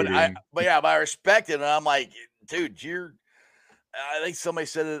hate it, but I respect it. And I'm like, dude, I think somebody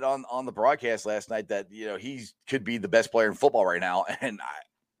said it on the broadcast last night that he could be the best player in football right now, and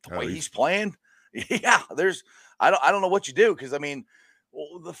the way he's playing, I don't know what you do, because I mean,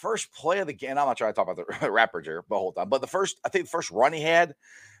 the first play of the game. I'm not trying to talk about the Raptors here the whole time, but the first run he had,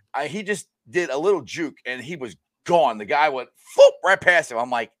 he just did a little juke and he was gone. The guy went right past him.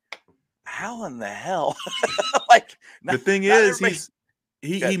 I'm like, how in the hell? The thing is,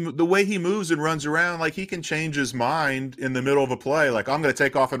 the way he moves and runs around, like he can change his mind in the middle of a play. Like, I'm going to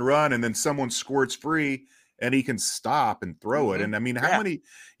take off and run, and then someone squirts free and he can stop and throw it. And I mean, how many,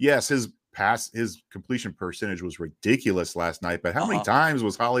 his completion percentage was ridiculous last night, but how many times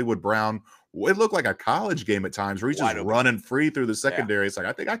was Hollywood Brown? It looked like a college game at times where he's just running free through the secondary. It's like,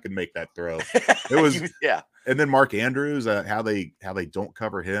 I think I could make that throw. It was, And then Mark Andrews, how they don't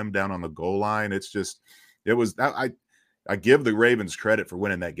cover him down on the goal line. I give the Ravens credit for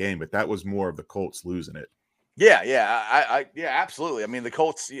winning that game, but that was more of the Colts losing it. Yeah, absolutely. I mean, the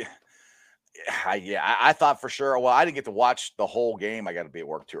Colts. I thought for sure. Well, I didn't get to watch the whole game. I got to be at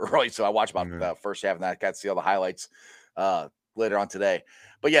work too early, so I watched about the first half, and I got to see all the highlights later on today.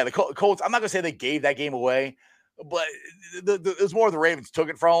 But yeah, the Colts. I'm not gonna say they gave that game away, but it was more the Ravens took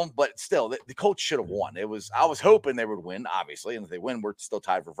it from them. But still, the Colts should have won. I was hoping they would win, obviously, and if they win, we're still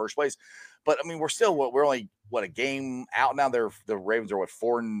tied for first place. But I mean, we're only a game out now. The Ravens are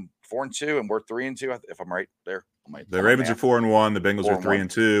 4-2, and we're 3-2, if I'm right there. The Ravens are 4-1. The Bengals are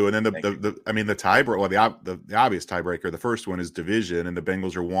 3-2, and then the tiebreaker. Well, the obvious tiebreaker. The first one is division, and the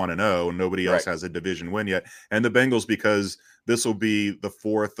Bengals are 1-0. And nobody else has a division win yet. And the Bengals, because this will be the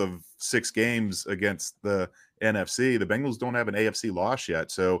fourth of 6 games against the NFC. The Bengals don't have an AFC loss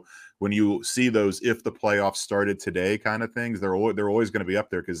yet. So when you see those, if the playoffs started today kind of things, they're always going to be up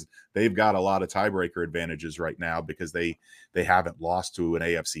there because they've got a lot of tiebreaker advantages right now because they haven't lost to an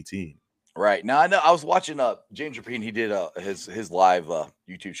AFC team. Right. Now I know I was watching James Rapine. He did his live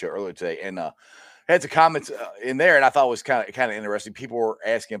YouTube show earlier today, and had some comments in there, and I thought it was kind of interesting. People were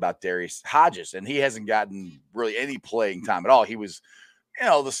asking about Darius Hodges, and he hasn't gotten really any playing time at all. He was,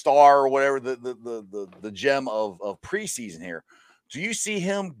 the star or whatever, the gem of preseason here. Do you see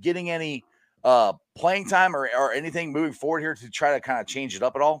him getting any playing time or anything moving forward here to try to kind of change it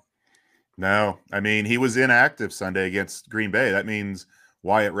up at all? No, I mean, he was inactive Sunday against Green Bay. That means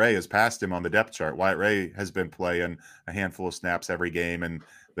Wyatt Ray has passed him on the depth chart. Wyatt Ray has been playing a handful of snaps every game, and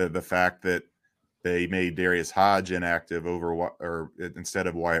the fact that they made Darius Hodge inactive instead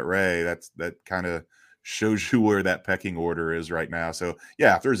of Wyatt Ray, that kind of shows you where that pecking order is right now. So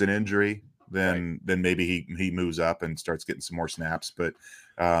yeah, if there's an injury, then maybe he moves up and starts getting some more snaps. But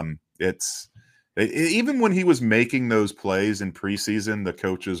even when he was making those plays in preseason, the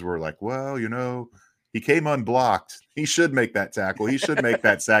coaches were like, well, he came unblocked. He should make that tackle. He should make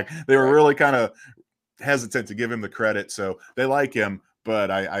that sack. They were really kind of hesitant to give him the credit. So they like him,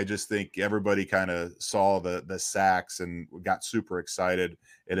 but I just think everybody kind of saw the sacks and got super excited.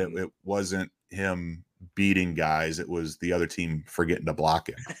 And it wasn't him beating guys. It was the other team forgetting to block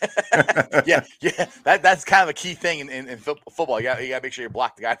him. yeah. That's kind of a key thing in football. You got to make sure you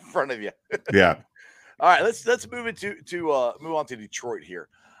block the guy in front of you. Yeah. All right, let's move move on to Detroit here.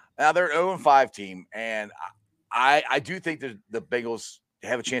 Now they're an 0-5 team, and I do think that the Bengals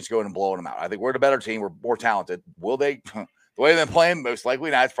have a chance to go in and blow them out. I think we're the better team. We're more talented. Will they? The way they've been playing, most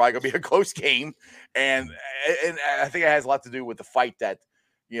likely not. It's probably going to be a close game, and I think it has a lot to do with the fight that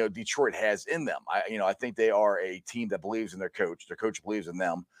Detroit has in them. I think they are a team that believes in their coach. Their coach believes in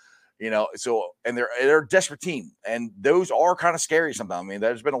them. So they're a desperate team, and those are kind of scary sometimes. I mean,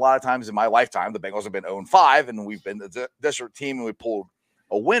 there's been a lot of times in my lifetime the Bengals have been 0-5, and we've been a desperate team, and we pulled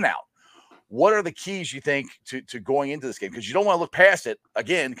a win out. What are the keys you think to going into this game? Because you don't want to look past it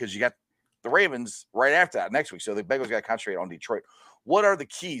again, because you got the Ravens right after that next week. So the Bengals got to concentrate on Detroit. What are the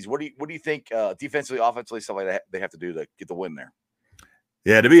keys? What do you think defensively, offensively, stuff like that they have to do to get the win there?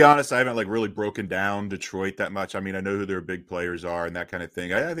 Yeah, to be honest, I haven't really broken down Detroit that much. I mean, I know who their big players are and that kind of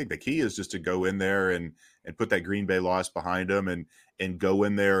thing. I think the key is just to go in there and put that Green Bay loss behind them and go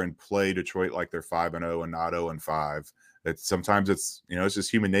in there and play Detroit like they're 5-0 and not 0-5. Sometimes it's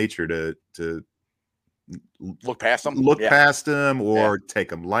just human nature to look past them, past them or take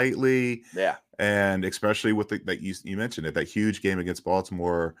them lightly. Yeah. And especially with that you mentioned it, that huge game against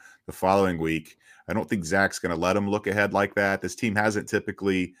Baltimore the following week. I don't think Zach's going to let them look ahead like that. This team hasn't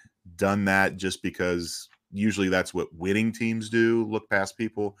typically done that just because usually that's what winning teams do, look past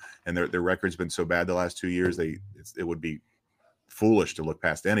people. And their record's been so bad the last 2 years, it would be foolish to look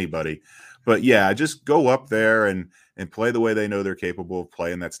past anybody. But yeah, just go up there and play the way they know they're capable of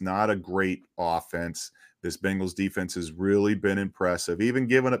playing. That's not a great offense. This Bengals defense has really been impressive, even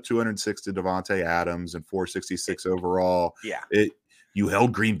giving up 206 to Devontae Adams and 466 overall. Yeah. You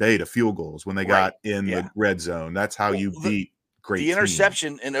held Green Bay to field goals when they got in the red zone. That's how you beat great teams. The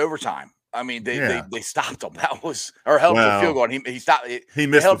interception in overtime. I mean, they stopped him. That was held him to a field goal. And he stopped. He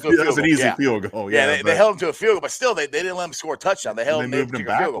missed it. That was an easy field goal. Yeah, they held him to a field goal, but still, they didn't let him score a touchdown. They moved him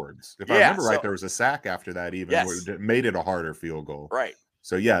backwards. If I remember right, there was a sack after that, even where it made it a harder field goal. Right.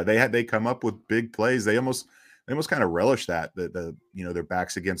 So yeah, they come up with big plays. They almost kind of relish that their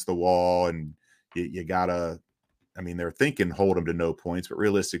backs against the wall, and you gotta. I mean, they're thinking hold them to no points, but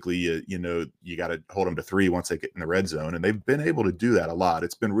realistically, you got to hold them to 3 once they get in the red zone, and they've been able to do that a lot.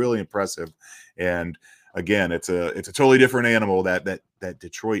 It's been really impressive, and again, it's a totally different animal that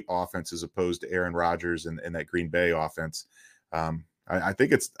Detroit offense as opposed to Aaron Rodgers and that Green Bay offense. I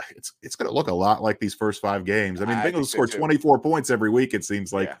think it's going to look a lot like these first 5 games. I mean, Bengals score 24 points every week. It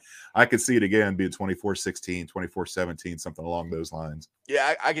seems like I could see it again being 24-16, 24-17, something along those lines.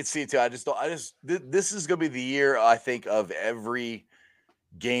 Yeah, I can see it too. This is going to be the year, I think, of every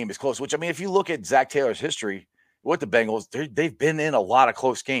game is close, which, I mean, if you look at Zach Taylor's history with the Bengals, they've been in a lot of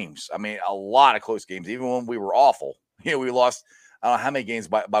close games. I mean, a lot of close games, even when we were awful. We lost, I don't know how many games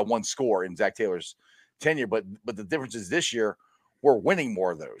by 1 score in Zach Taylor's tenure, but the difference is this year, we're winning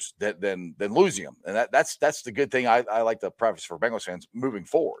more of those than losing them. And that's the good thing I like to preface for Bengals fans moving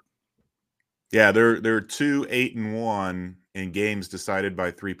forward. Yeah, they're 2-8-1 in games decided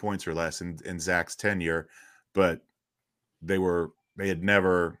by 3 points or less in Zach's tenure. but they had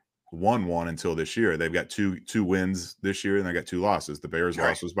never won one until this year. They've got two wins this year, and they got 2 losses. The Bears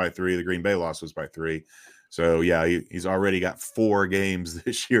loss was by 3. The Green Bay loss was by 3. So yeah, he's already got 4 games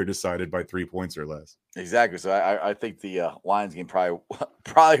this year decided by 3 points or less. Exactly. So I think the Lions game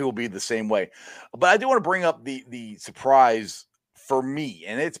probably will be the same way. But I do want to bring up the surprise for me,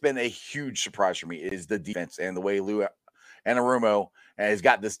 and it's been a huge surprise for me, is the defense and the way Lou Anarumo has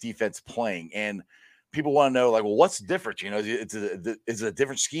got this defense playing. And people want to know, like, well, what's different? You know, is it a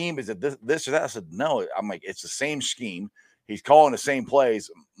different scheme? Is it this or that? I said, no. I'm like, it's the same scheme. He's calling the same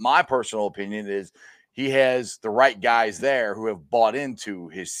plays. My personal opinion is he has the right guys there who have bought into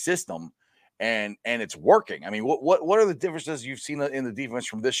his system, and it's working. I mean, what are the differences you've seen in the defense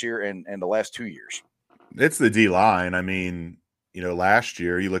from this year and the last 2 years? It's the D line. I mean, you know, last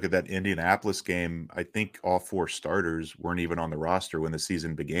year you look at that Indianapolis game. I think all 4 starters weren't even on the roster when the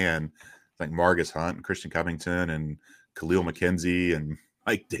season began. Like Margus Hunt and Christian Covington and Khalil McKenzie and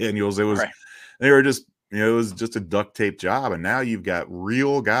Mike Daniels. It was They were just, you know, it was just a duct tape job. And now you've got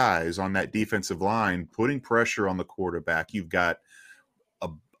real guys on that defensive line putting pressure on the quarterback. You've got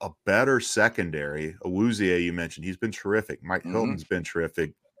a better secondary. Awuzie, you mentioned, he's been terrific. Mike Hilton's been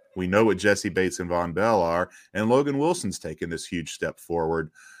terrific. We know what Jesse Bates and Von Bell are, and Logan Wilson's taken this huge step forward.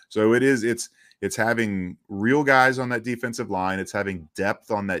 So it's having real guys on that defensive line. It's having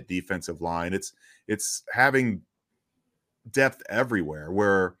depth on that defensive line. It's having depth everywhere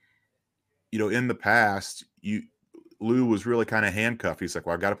where, you know, in the past, Lou was really kind of handcuffed. He's like,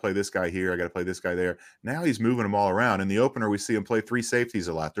 well, I got to play this guy here. I got to play this guy there. Now he's moving them all around. In the opener, we see him play 3 safeties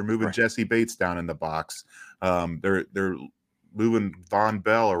a lot. They're moving Jesse Bates down in the box. They're moving Von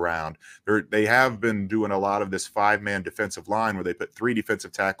Bell around. They have been doing a lot of this 5-man defensive line where they put 3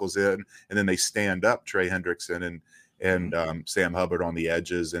 defensive tackles in, and then they stand up Trey Hendrickson and Sam Hubbard on the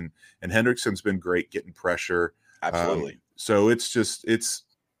edges. And Hendrickson's been great getting pressure. Absolutely. So it's just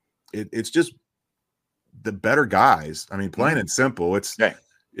the better guys. I mean, plain and simple.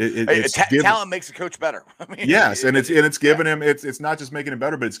 Talent makes a coach better. I mean, yes, and it's giving him it's not just making him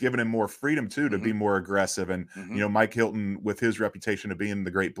better, but it's giving him more freedom too to be more aggressive. And you know, Mike Hilton, with his reputation of being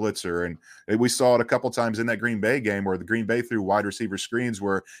the great blitzer, and we saw it a couple times in that Green Bay game where the Green Bay threw wide receiver screens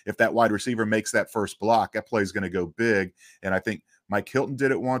where if that wide receiver makes that first block, that play is going to go big. And I think Mike Hilton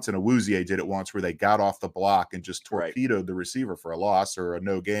did it once, and Awuzie did it once, where they got off the block and just torpedoed the receiver for a loss or a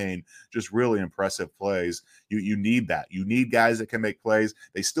no gain. Just really impressive plays. You need that. You need guys that can make plays.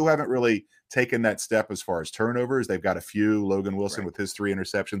 They still haven't really taken that step as far as turnovers. They've got a few. Logan Wilson with his 3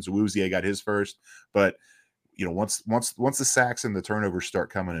 interceptions. Awuzie got his first. But you know, once the sacks and the turnovers start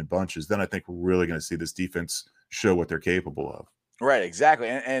coming in bunches, then I think we're really going to see this defense show what they're capable of. Right, exactly.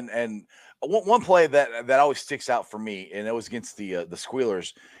 And one play that always sticks out for me, and it was against the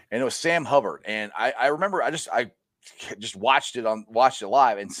Squealers, and it was Sam Hubbard. And I remember I just watched it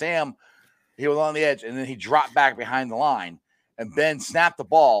live, and Sam, he was on the edge, and then he dropped back behind the line, and Ben snapped the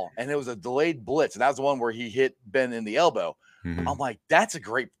ball, and it was a delayed blitz, and that was the one where he hit Ben in the elbow. I'm like, that's a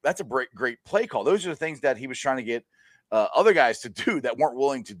great play call. Those are the things that he was trying to get other guys to do that weren't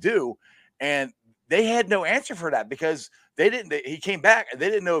willing to do, and they had no answer for that because he came back and they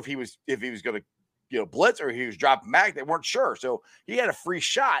didn't know if he was going to, you know, blitz or he was dropping back. They weren't sure. So he had a free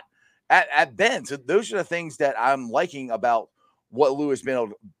shot at Ben. So those are the things that I'm liking about what Lou has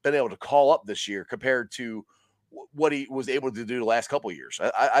been able to call up this year compared to what he was able to do the last couple of years.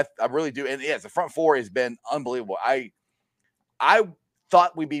 I really do. And yes, the front 4 has been unbelievable. I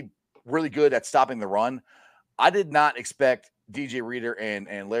thought we'd be really good at stopping the run. I did not expect DJ Reader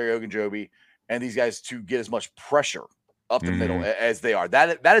and Larry Ogunjobi and these guys to get as much pressure up the middle as they are.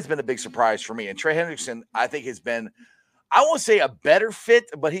 That has been a big surprise for me. And Trey Hendrickson, I think, has been, I won't say a better fit,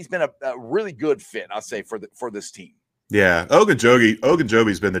 but he's been a really good fit, I'll say, for this team. Yeah,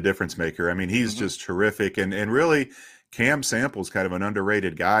 Ogunjobi's been the difference maker. I mean, he's just terrific, and really, Cam Sample's kind of an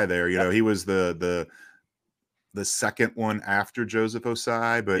underrated guy there. You know, he was the second one after Joseph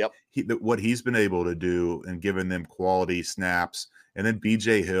Osai, but what he's been able to do and giving them quality snaps. And then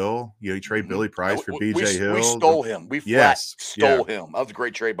BJ Hill, you know, he traded Billy Price for BJ Hill. We stole him. We stole him. That was a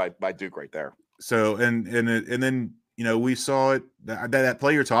great trade by Duke right there. So and then, you know, we saw it that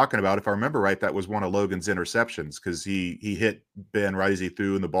play you're talking about. If I remember right, that was one of Logan's interceptions because he hit Ben right as he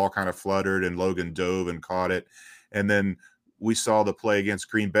threw, and the ball kind of fluttered, and Logan dove and caught it. And then we saw the play against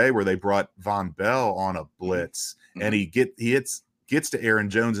Green Bay where they brought Von Bell on a blitz, and he gets to Aaron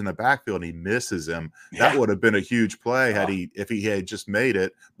Jones in the backfield and he misses him. That would have been a huge play if he had just made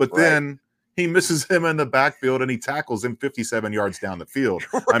it. But then he misses him in the backfield and he tackles him 57 yards down the field.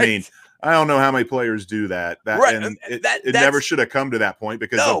 Right. I mean, I don't know how many players do that. Right. And it That's never should have come to that point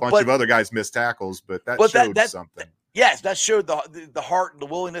because No, a bunch but- of other guys missed tackles, but that But that- showed that- something. Yes, that showed the heart and the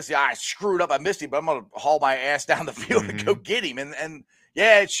willingness. Yeah, I screwed up. I missed him, but I'm going to haul my ass down the field and go get him. And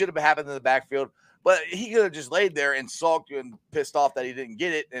yeah, it should have happened in the backfield. But he could have just laid there and sulked and pissed off that he didn't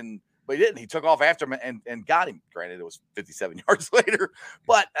get it. But he didn't. He took off after him and got him. Granted, it was 57 yards later.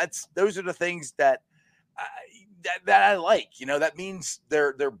 But those are the things that I like. You know, that means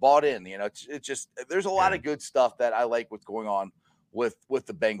they're bought in. You know, it's just there's a lot of good stuff that I like what's going on with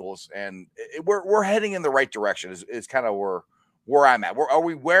the Bengals, and we're heading in the right direction. Is kind of where I'm at. Are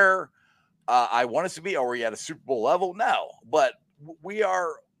we where I want us to be? Are we at a Super Bowl level? No, but we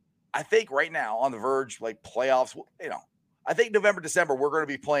are. I think right now on the verge, like playoffs. You know, I think November, December, we're going to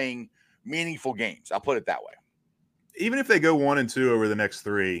be playing meaningful games. I'll put it that way. Even if they go 1-2 over the next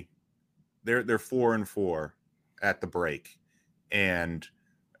 3, they're 4-4 at the break. And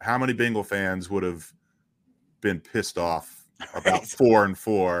how many Bengal fans would have been pissed off about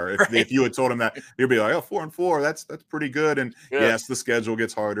 4-4 if you had told them that? You'd be like, oh, 4-4, that's pretty good. And yes, the schedule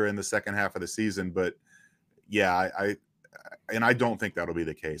gets harder in the second half of the season, but yeah, I don't think that'll be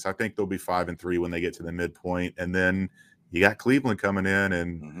the case. I think they'll be 5-3 when they get to the midpoint, and then you got Cleveland coming in,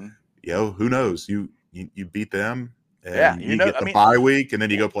 and who knows? You beat them, and you get the bye week, and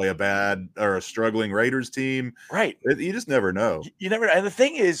then you go play a bad or a struggling Raiders team. Right? You just never know. You never know. And the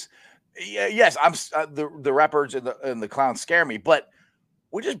thing is, yes, I'm the rappers and the clowns scare me, but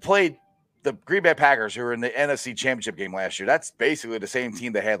we just played the Green Bay Packers, who were in the NFC Championship game last year. That's basically the same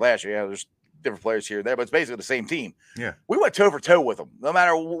team they had last year. Yeah, there's different players here and there, but it's basically the same team. Yeah, we went toe for toe with them. No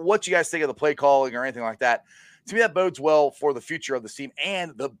matter what you guys think of the play calling or anything like that, to me that bodes well for the future of the team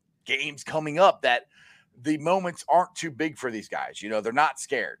and the games coming up. That the moments aren't too big for these guys. You know, they're not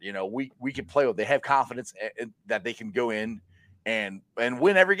scared. You know, we can play with. They have confidence that they can go in and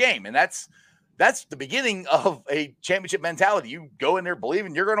win every game, and that's the beginning of a championship mentality. You go in there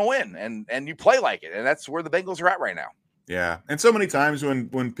believing you're going to win, and you play like it, and that's where the Bengals are at right now. Yeah, and so many times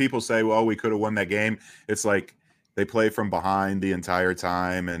when people say, "Well, we could have won that game," it's like they play from behind the entire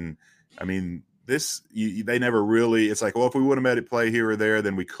time, and I mean, they never really. It's like, well, if we would have made it play here or there,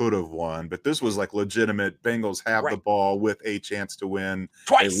 then we could have won. But this was like legitimate. Bengals have the ball with a chance to win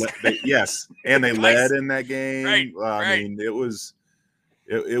twice. Yes, and they led in that game. Right. I mean, it was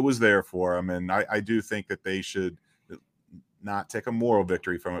there for them, and I do think that they should not take a moral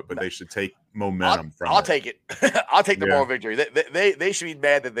victory from it, but they should take momentum from it. I'll take it. I'll take the moral victory. They should be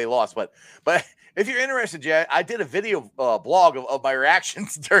mad that they lost, but if you're interested, Jay, I did a video blog of my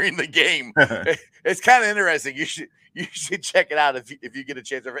reactions during the game. It's kind of interesting. You should check it out if you get a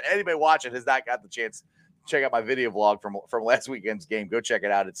chance. If anybody watching has not got the chance, check out my video blog from last weekend's game. Go check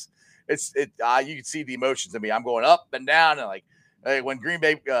it out. You can see the emotions in me. I'm going up and down, and like when Green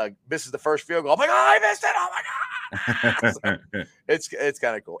Bay misses the first field goal, I'm like, oh, I missed it. Oh my God. So it's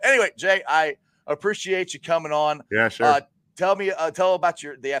kind of cool. Anyway, Jay, I appreciate you coming on. Yeah, sure. Tell about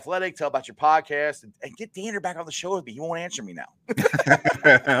the Athletic, tell about your podcast, and get Danner back on the show with me. He won't answer me now.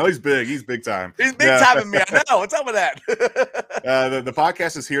 Oh, he's big. He's big time. He's big time in me. I know. What's up with that? The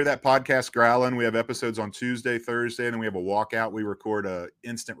podcast is Hear That Podcast Growlin'. We have episodes on Tuesday, Thursday, and then we have a walkout. We record a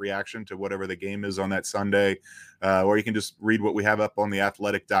instant reaction to whatever the game is on that Sunday, or you can just read what we have up on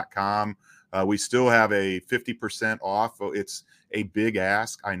theathletic.com. We still have a 50% off. It's a big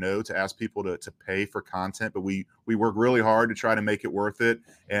ask, I know, to ask people to pay for content, but we work really hard to try to make it worth it.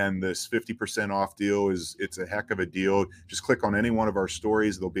 And this 50% off deal it's a heck of a deal. Just click on any one of our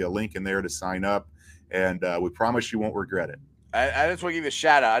stories. There'll be a link in there to sign up, and we promise you won't regret it. I just want to give you a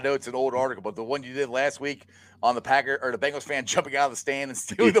shout out. I know it's an old article, but the one you did last week on the Packer or the Bengals fan jumping out of the stand and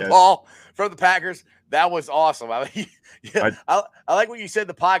stealing the ball from the Packers, that was awesome. I like what you said in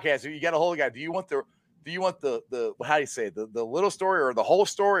the podcast. You got a whole guy. Do you want the how do you say it? The little story or the whole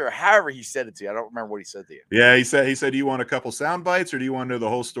story or however he said it to you? I don't remember what he said to you. Yeah, he said, do you want a couple sound bites or do you want to know the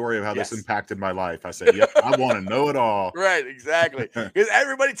whole story of how this impacted my life? I said, yep, I want to know it all. Right, exactly. Because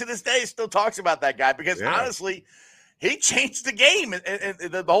everybody to this day still talks about that guy because honestly, he changed the game and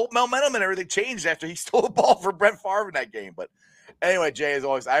the whole momentum and everything changed after he stole the ball from Brett Favre in that game. But anyway, Jay, as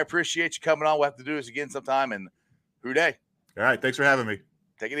always, I appreciate you coming on. We'll have to do this again sometime. And hooday. All right, thanks for having me.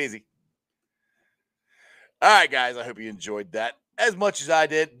 Take it easy. All right, guys, I hope you enjoyed that as much as I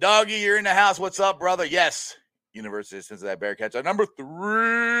did. Doggy, you're in the house. What's up, brother? Yes, University of Cincinnati Bearcats are number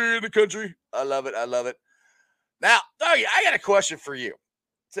 3 in the country. I love it. I love it. Now, Doggy, I got a question for you.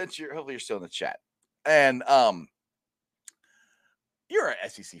 Since hopefully you're still in the chat. And you're an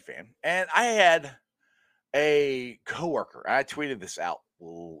SEC fan. And I had a coworker. I tweeted this out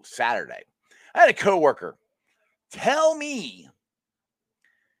Saturday. I had a coworker tell me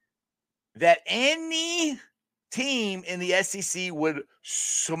that any team in the SEC would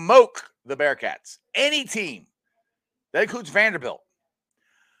smoke the Bearcats. Any team. That includes Vanderbilt.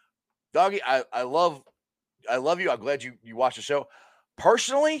 Doggy, I love you. I'm glad you watched the show.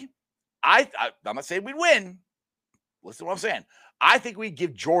 Personally, I'm not saying we'd win. Listen to what I'm saying. I think we'd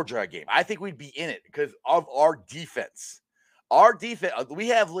give Georgia a game. I think we'd be in it because of our defense. Our defense, we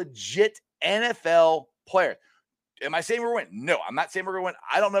have legit NFL players. Am I saying we're going to win? No, I'm not saying we're going to win.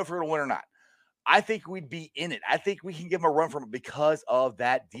 I don't know if we're going to win or not. I think we'd be in it. I think we can give them a run from it because of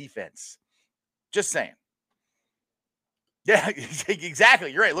that defense. Just saying. Yeah,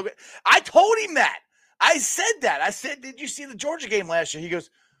 exactly. You're right. Look, I told him that. I said that. I said, did you see the Georgia game last year? He goes,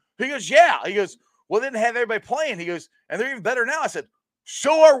 yeah. He goes, well, they didn't have everybody playing. He goes, and they're even better now. I said,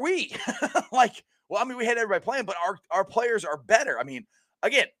 so are we. Like, well, I mean, we had everybody playing, but our players are better. I mean,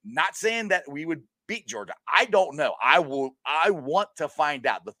 again, not saying that we would beat Georgia. I don't know. I want to find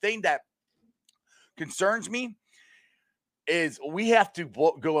out. The thing that concerns me is we have to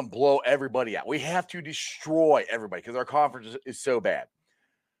go and blow everybody out. We have to destroy everybody because our conference is so bad.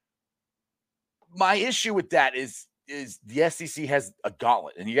 My issue with that is the SEC has a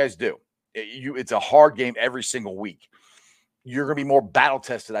gauntlet, and you guys do. It's a hard game every single week. You're going to be more battle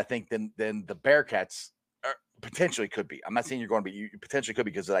tested, I think, than the Bearcats potentially could be. I'm not saying you're going to be. You potentially could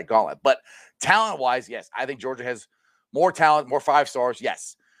be because of that gauntlet. But talent-wise, yes, I think Georgia has more talent, more 5 stars,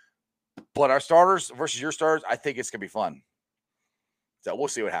 yes. But our starters versus your starters, I think it's going to be fun. So we'll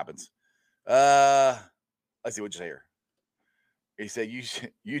see what happens. Let's see what you say here. He said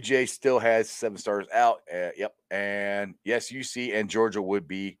UJ still has 7 stars out. Yep. And yes, UC and Georgia would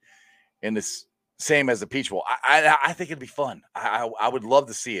be in this same as the Peach Bowl. I think it'd be fun. I would love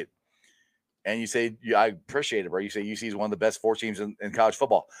to see it. And you say, I appreciate it, bro. You say UC is one of the best 4 teams in college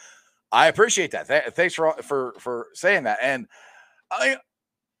football. I appreciate that. Thanks for saying that. And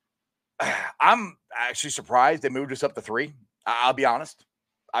I'm actually surprised they moved us up to 3. I'll be honest.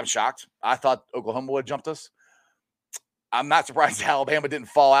 I'm shocked. I thought Oklahoma would have jumped us. I'm not surprised Alabama didn't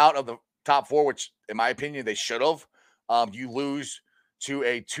fall out of the top 4, which, in my opinion, they should have. You lose to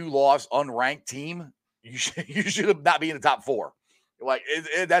a 2-loss unranked team. You should not be in the top 4. Like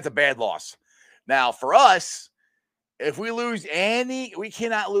that's a bad loss. Now, for us, if we lose we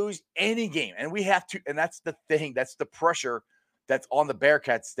cannot lose any game, and we have to. And that's the thing. That's the pressure that's on the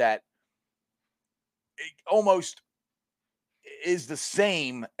Bearcats. That it almost is the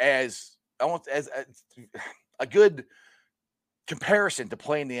same as almost as a good comparison to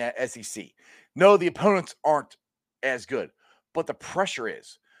playing the SEC. No, the opponents aren't as good, but the pressure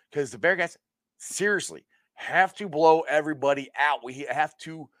is because the Bearcats seriously have to blow everybody out. We have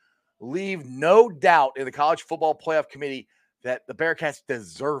to leave no doubt in the college football playoff committee that the Bearcats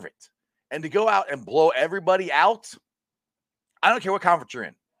deserve it. And to go out and blow everybody out, I don't care what conference you're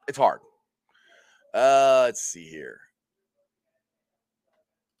in. It's hard. Let's see here.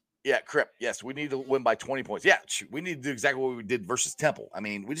 Yeah, Crip. Yes, we need to win by 20 points. Yeah, we need to do exactly what we did versus Temple. I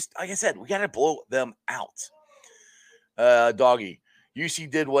mean, we just, like I said, we got to blow them out. Doggy,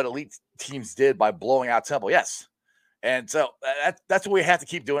 UC did what elite teams did by blowing out Temple. Yes. And so that's what we have to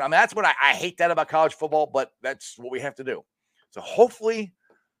keep doing. I mean, that's what I hate that about college football, but that's what we have to do. So hopefully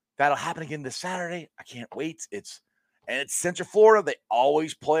that'll happen again this Saturday. I can't wait. It's Central Florida. They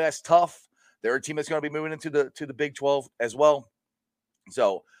always play us tough. They're a team that's going to be moving into the Big 12 as well.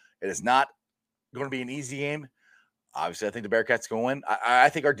 So it is not going to be an easy game. Obviously, I think the Bearcats going to win. I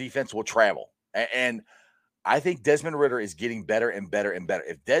think our defense will travel. And I think Desmond Ridder is getting better and better and better.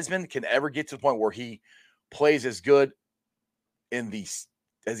 If Desmond can ever get to the point where he plays as good as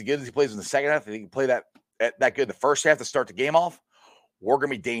he plays in the second half, if he can play that good in the first half to start the game off, we're going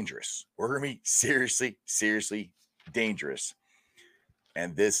to be dangerous. We're going to be seriously, seriously dangerous.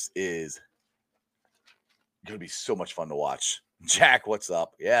 And this is going to be so much fun to watch. Jack, what's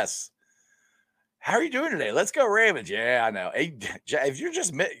up? Yes. How are you doing today? Let's go Ravens. Yeah, I know. Hey, Jack, if you're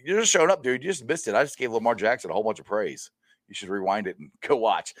just showing up, dude, you just missed it. I just gave Lamar Jackson a whole bunch of praise. You should rewind it and go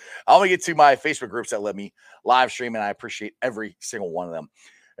watch. I'm going to get to my Facebook groups that let me live stream, and I appreciate every single one of them.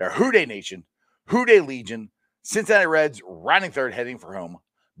 They're Houday Nation, Houday Legion, Cincinnati Reds, rounding third, heading for home,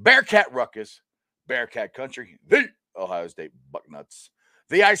 Bearcat Ruckus, Bearcat Country, the Ohio State Bucknuts,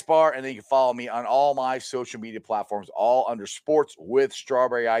 the Ice Bar, and then you can follow me on all my social media platforms, all under Sports with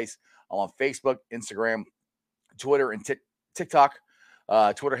Strawberry Ice. I'm on Facebook, Instagram, Twitter, and TikTok.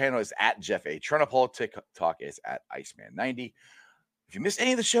 Twitter handle is at Jeff A. Trenopole. TikTok is at Iceman90. If you missed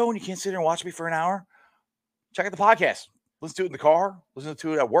any of the show and you can't sit here and watch me for an hour, check out the podcast. Listen to it in the car. Listen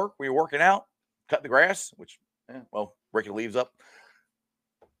to it at work when you're working out, cutting the grass, which, breaking the leaves up.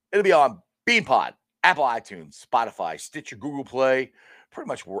 It'll be on BeanPod, Apple iTunes, Spotify, Stitcher, Google Play, pretty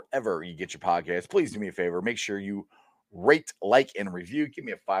much wherever you get your podcasts. Please do me a favor. Make sure you rate, like, and review. Give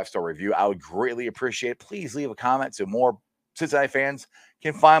me a 5-star review. I would greatly appreciate it. Please leave a comment so more Cincinnati fans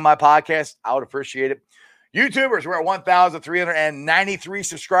can find my podcast. I would appreciate it. YouTubers, we're at 1,393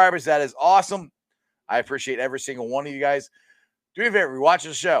 subscribers. That is awesome. I appreciate every single one of you guys. Do me a favor. If you're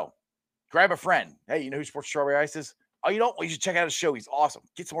watching the show, grab a friend. Hey, you know who Sports Strawberry Ice is? Oh, you don't? Well, you should check out his show. He's awesome.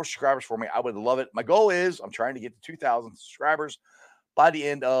 Get some more subscribers for me. I would love it. My goal is I'm trying to get to 2,000 subscribers by the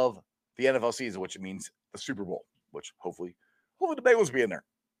end of the NFL season, which means the Super Bowl, which hopefully the Bengals will be in there.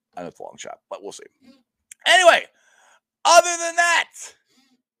 I know it's a long shot, but we'll see. Anyway, other than that,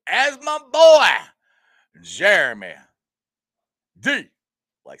 as my boy, Jeremy D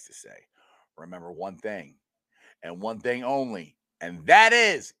likes to say, remember one thing and one thing only, and that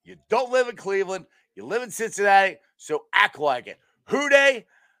is you don't live in Cleveland, you live in Cincinnati, so act like it. Who Dey?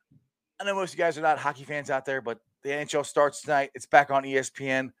 I know most of you guys are not hockey fans out there, but the NHL starts tonight. It's back on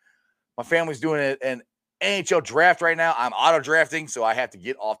ESPN. My family's doing an NHL draft right now. I'm auto-drafting, so I have to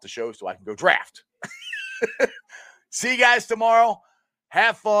get off the show so I can go draft. See you guys tomorrow.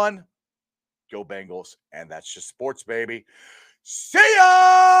 Have fun. Go Bengals. And that's just sports, baby. See ya!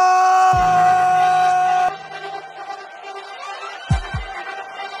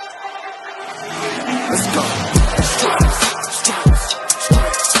 Let's go.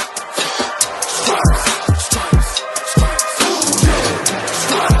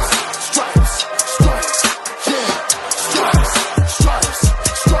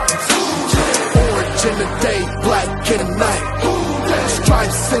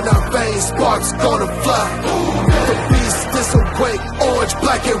 Stripes in our veins, sparks gonna fly. The beast is awake, orange,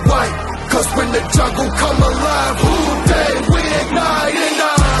 black, and white. Cause when the jungle come alive, who Dey, we ignite in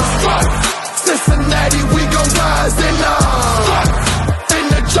us. Cincinnati, we gon' rise in us. In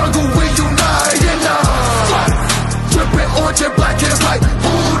the jungle, we unite in us. Dripping orange and black and white.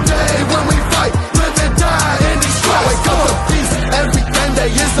 Who Dey, when we fight, live and die in these stripes. Wake up the beast, every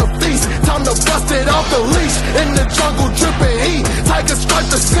day is a feast. Time to bust it off the leash. In the jungle, dripping heat. Tigers strike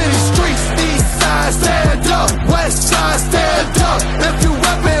the city streets. East side, stand up. West side, stand up. If you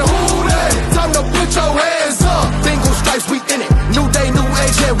reppin' who Dey, time to put your hands up. Bengal stripes, we in it. New day, new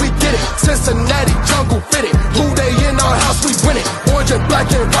age, yeah, we get it. Cincinnati, jungle fitted. Who Dey in our house, we win it. Orange and black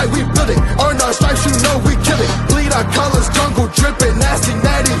and white, we build it. Earn our stripes, you know we kill it. Bleed our colors, jungle dripping. Nasty,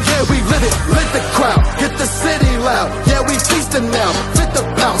 natty, yeah, we live it. Lit the crowd, get the city loud. Yeah, we feasting now. Fit the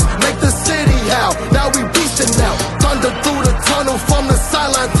bounce, make the city howl. Now we beastin' now. Thunder through the tunnel from the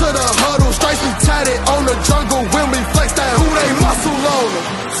sideline to the huddle. Stripes we tatted on the jungle when we flex that who Dey muscle on them.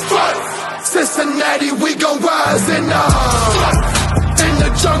 Stripes, Cincinnati, we gon' rise in in the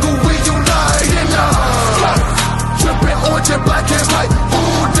jungle, we unite in dripping orange and black and white. Who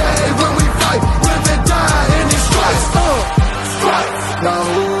Dey, when we fight, live and die in these stripes. Now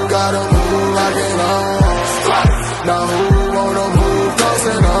who gotta move like it on? Now who wanna move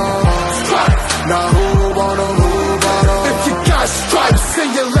crossing on? Now who wanna move on? If you got stripes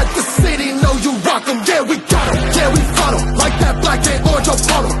and you let the city know you rock 'em, yeah, we got 'em, yeah, we fought 'em. Like that black and orange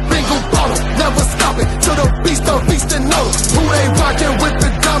upon 'em, bingo bottle, never stop it till the beast and know who Dey rockin' with.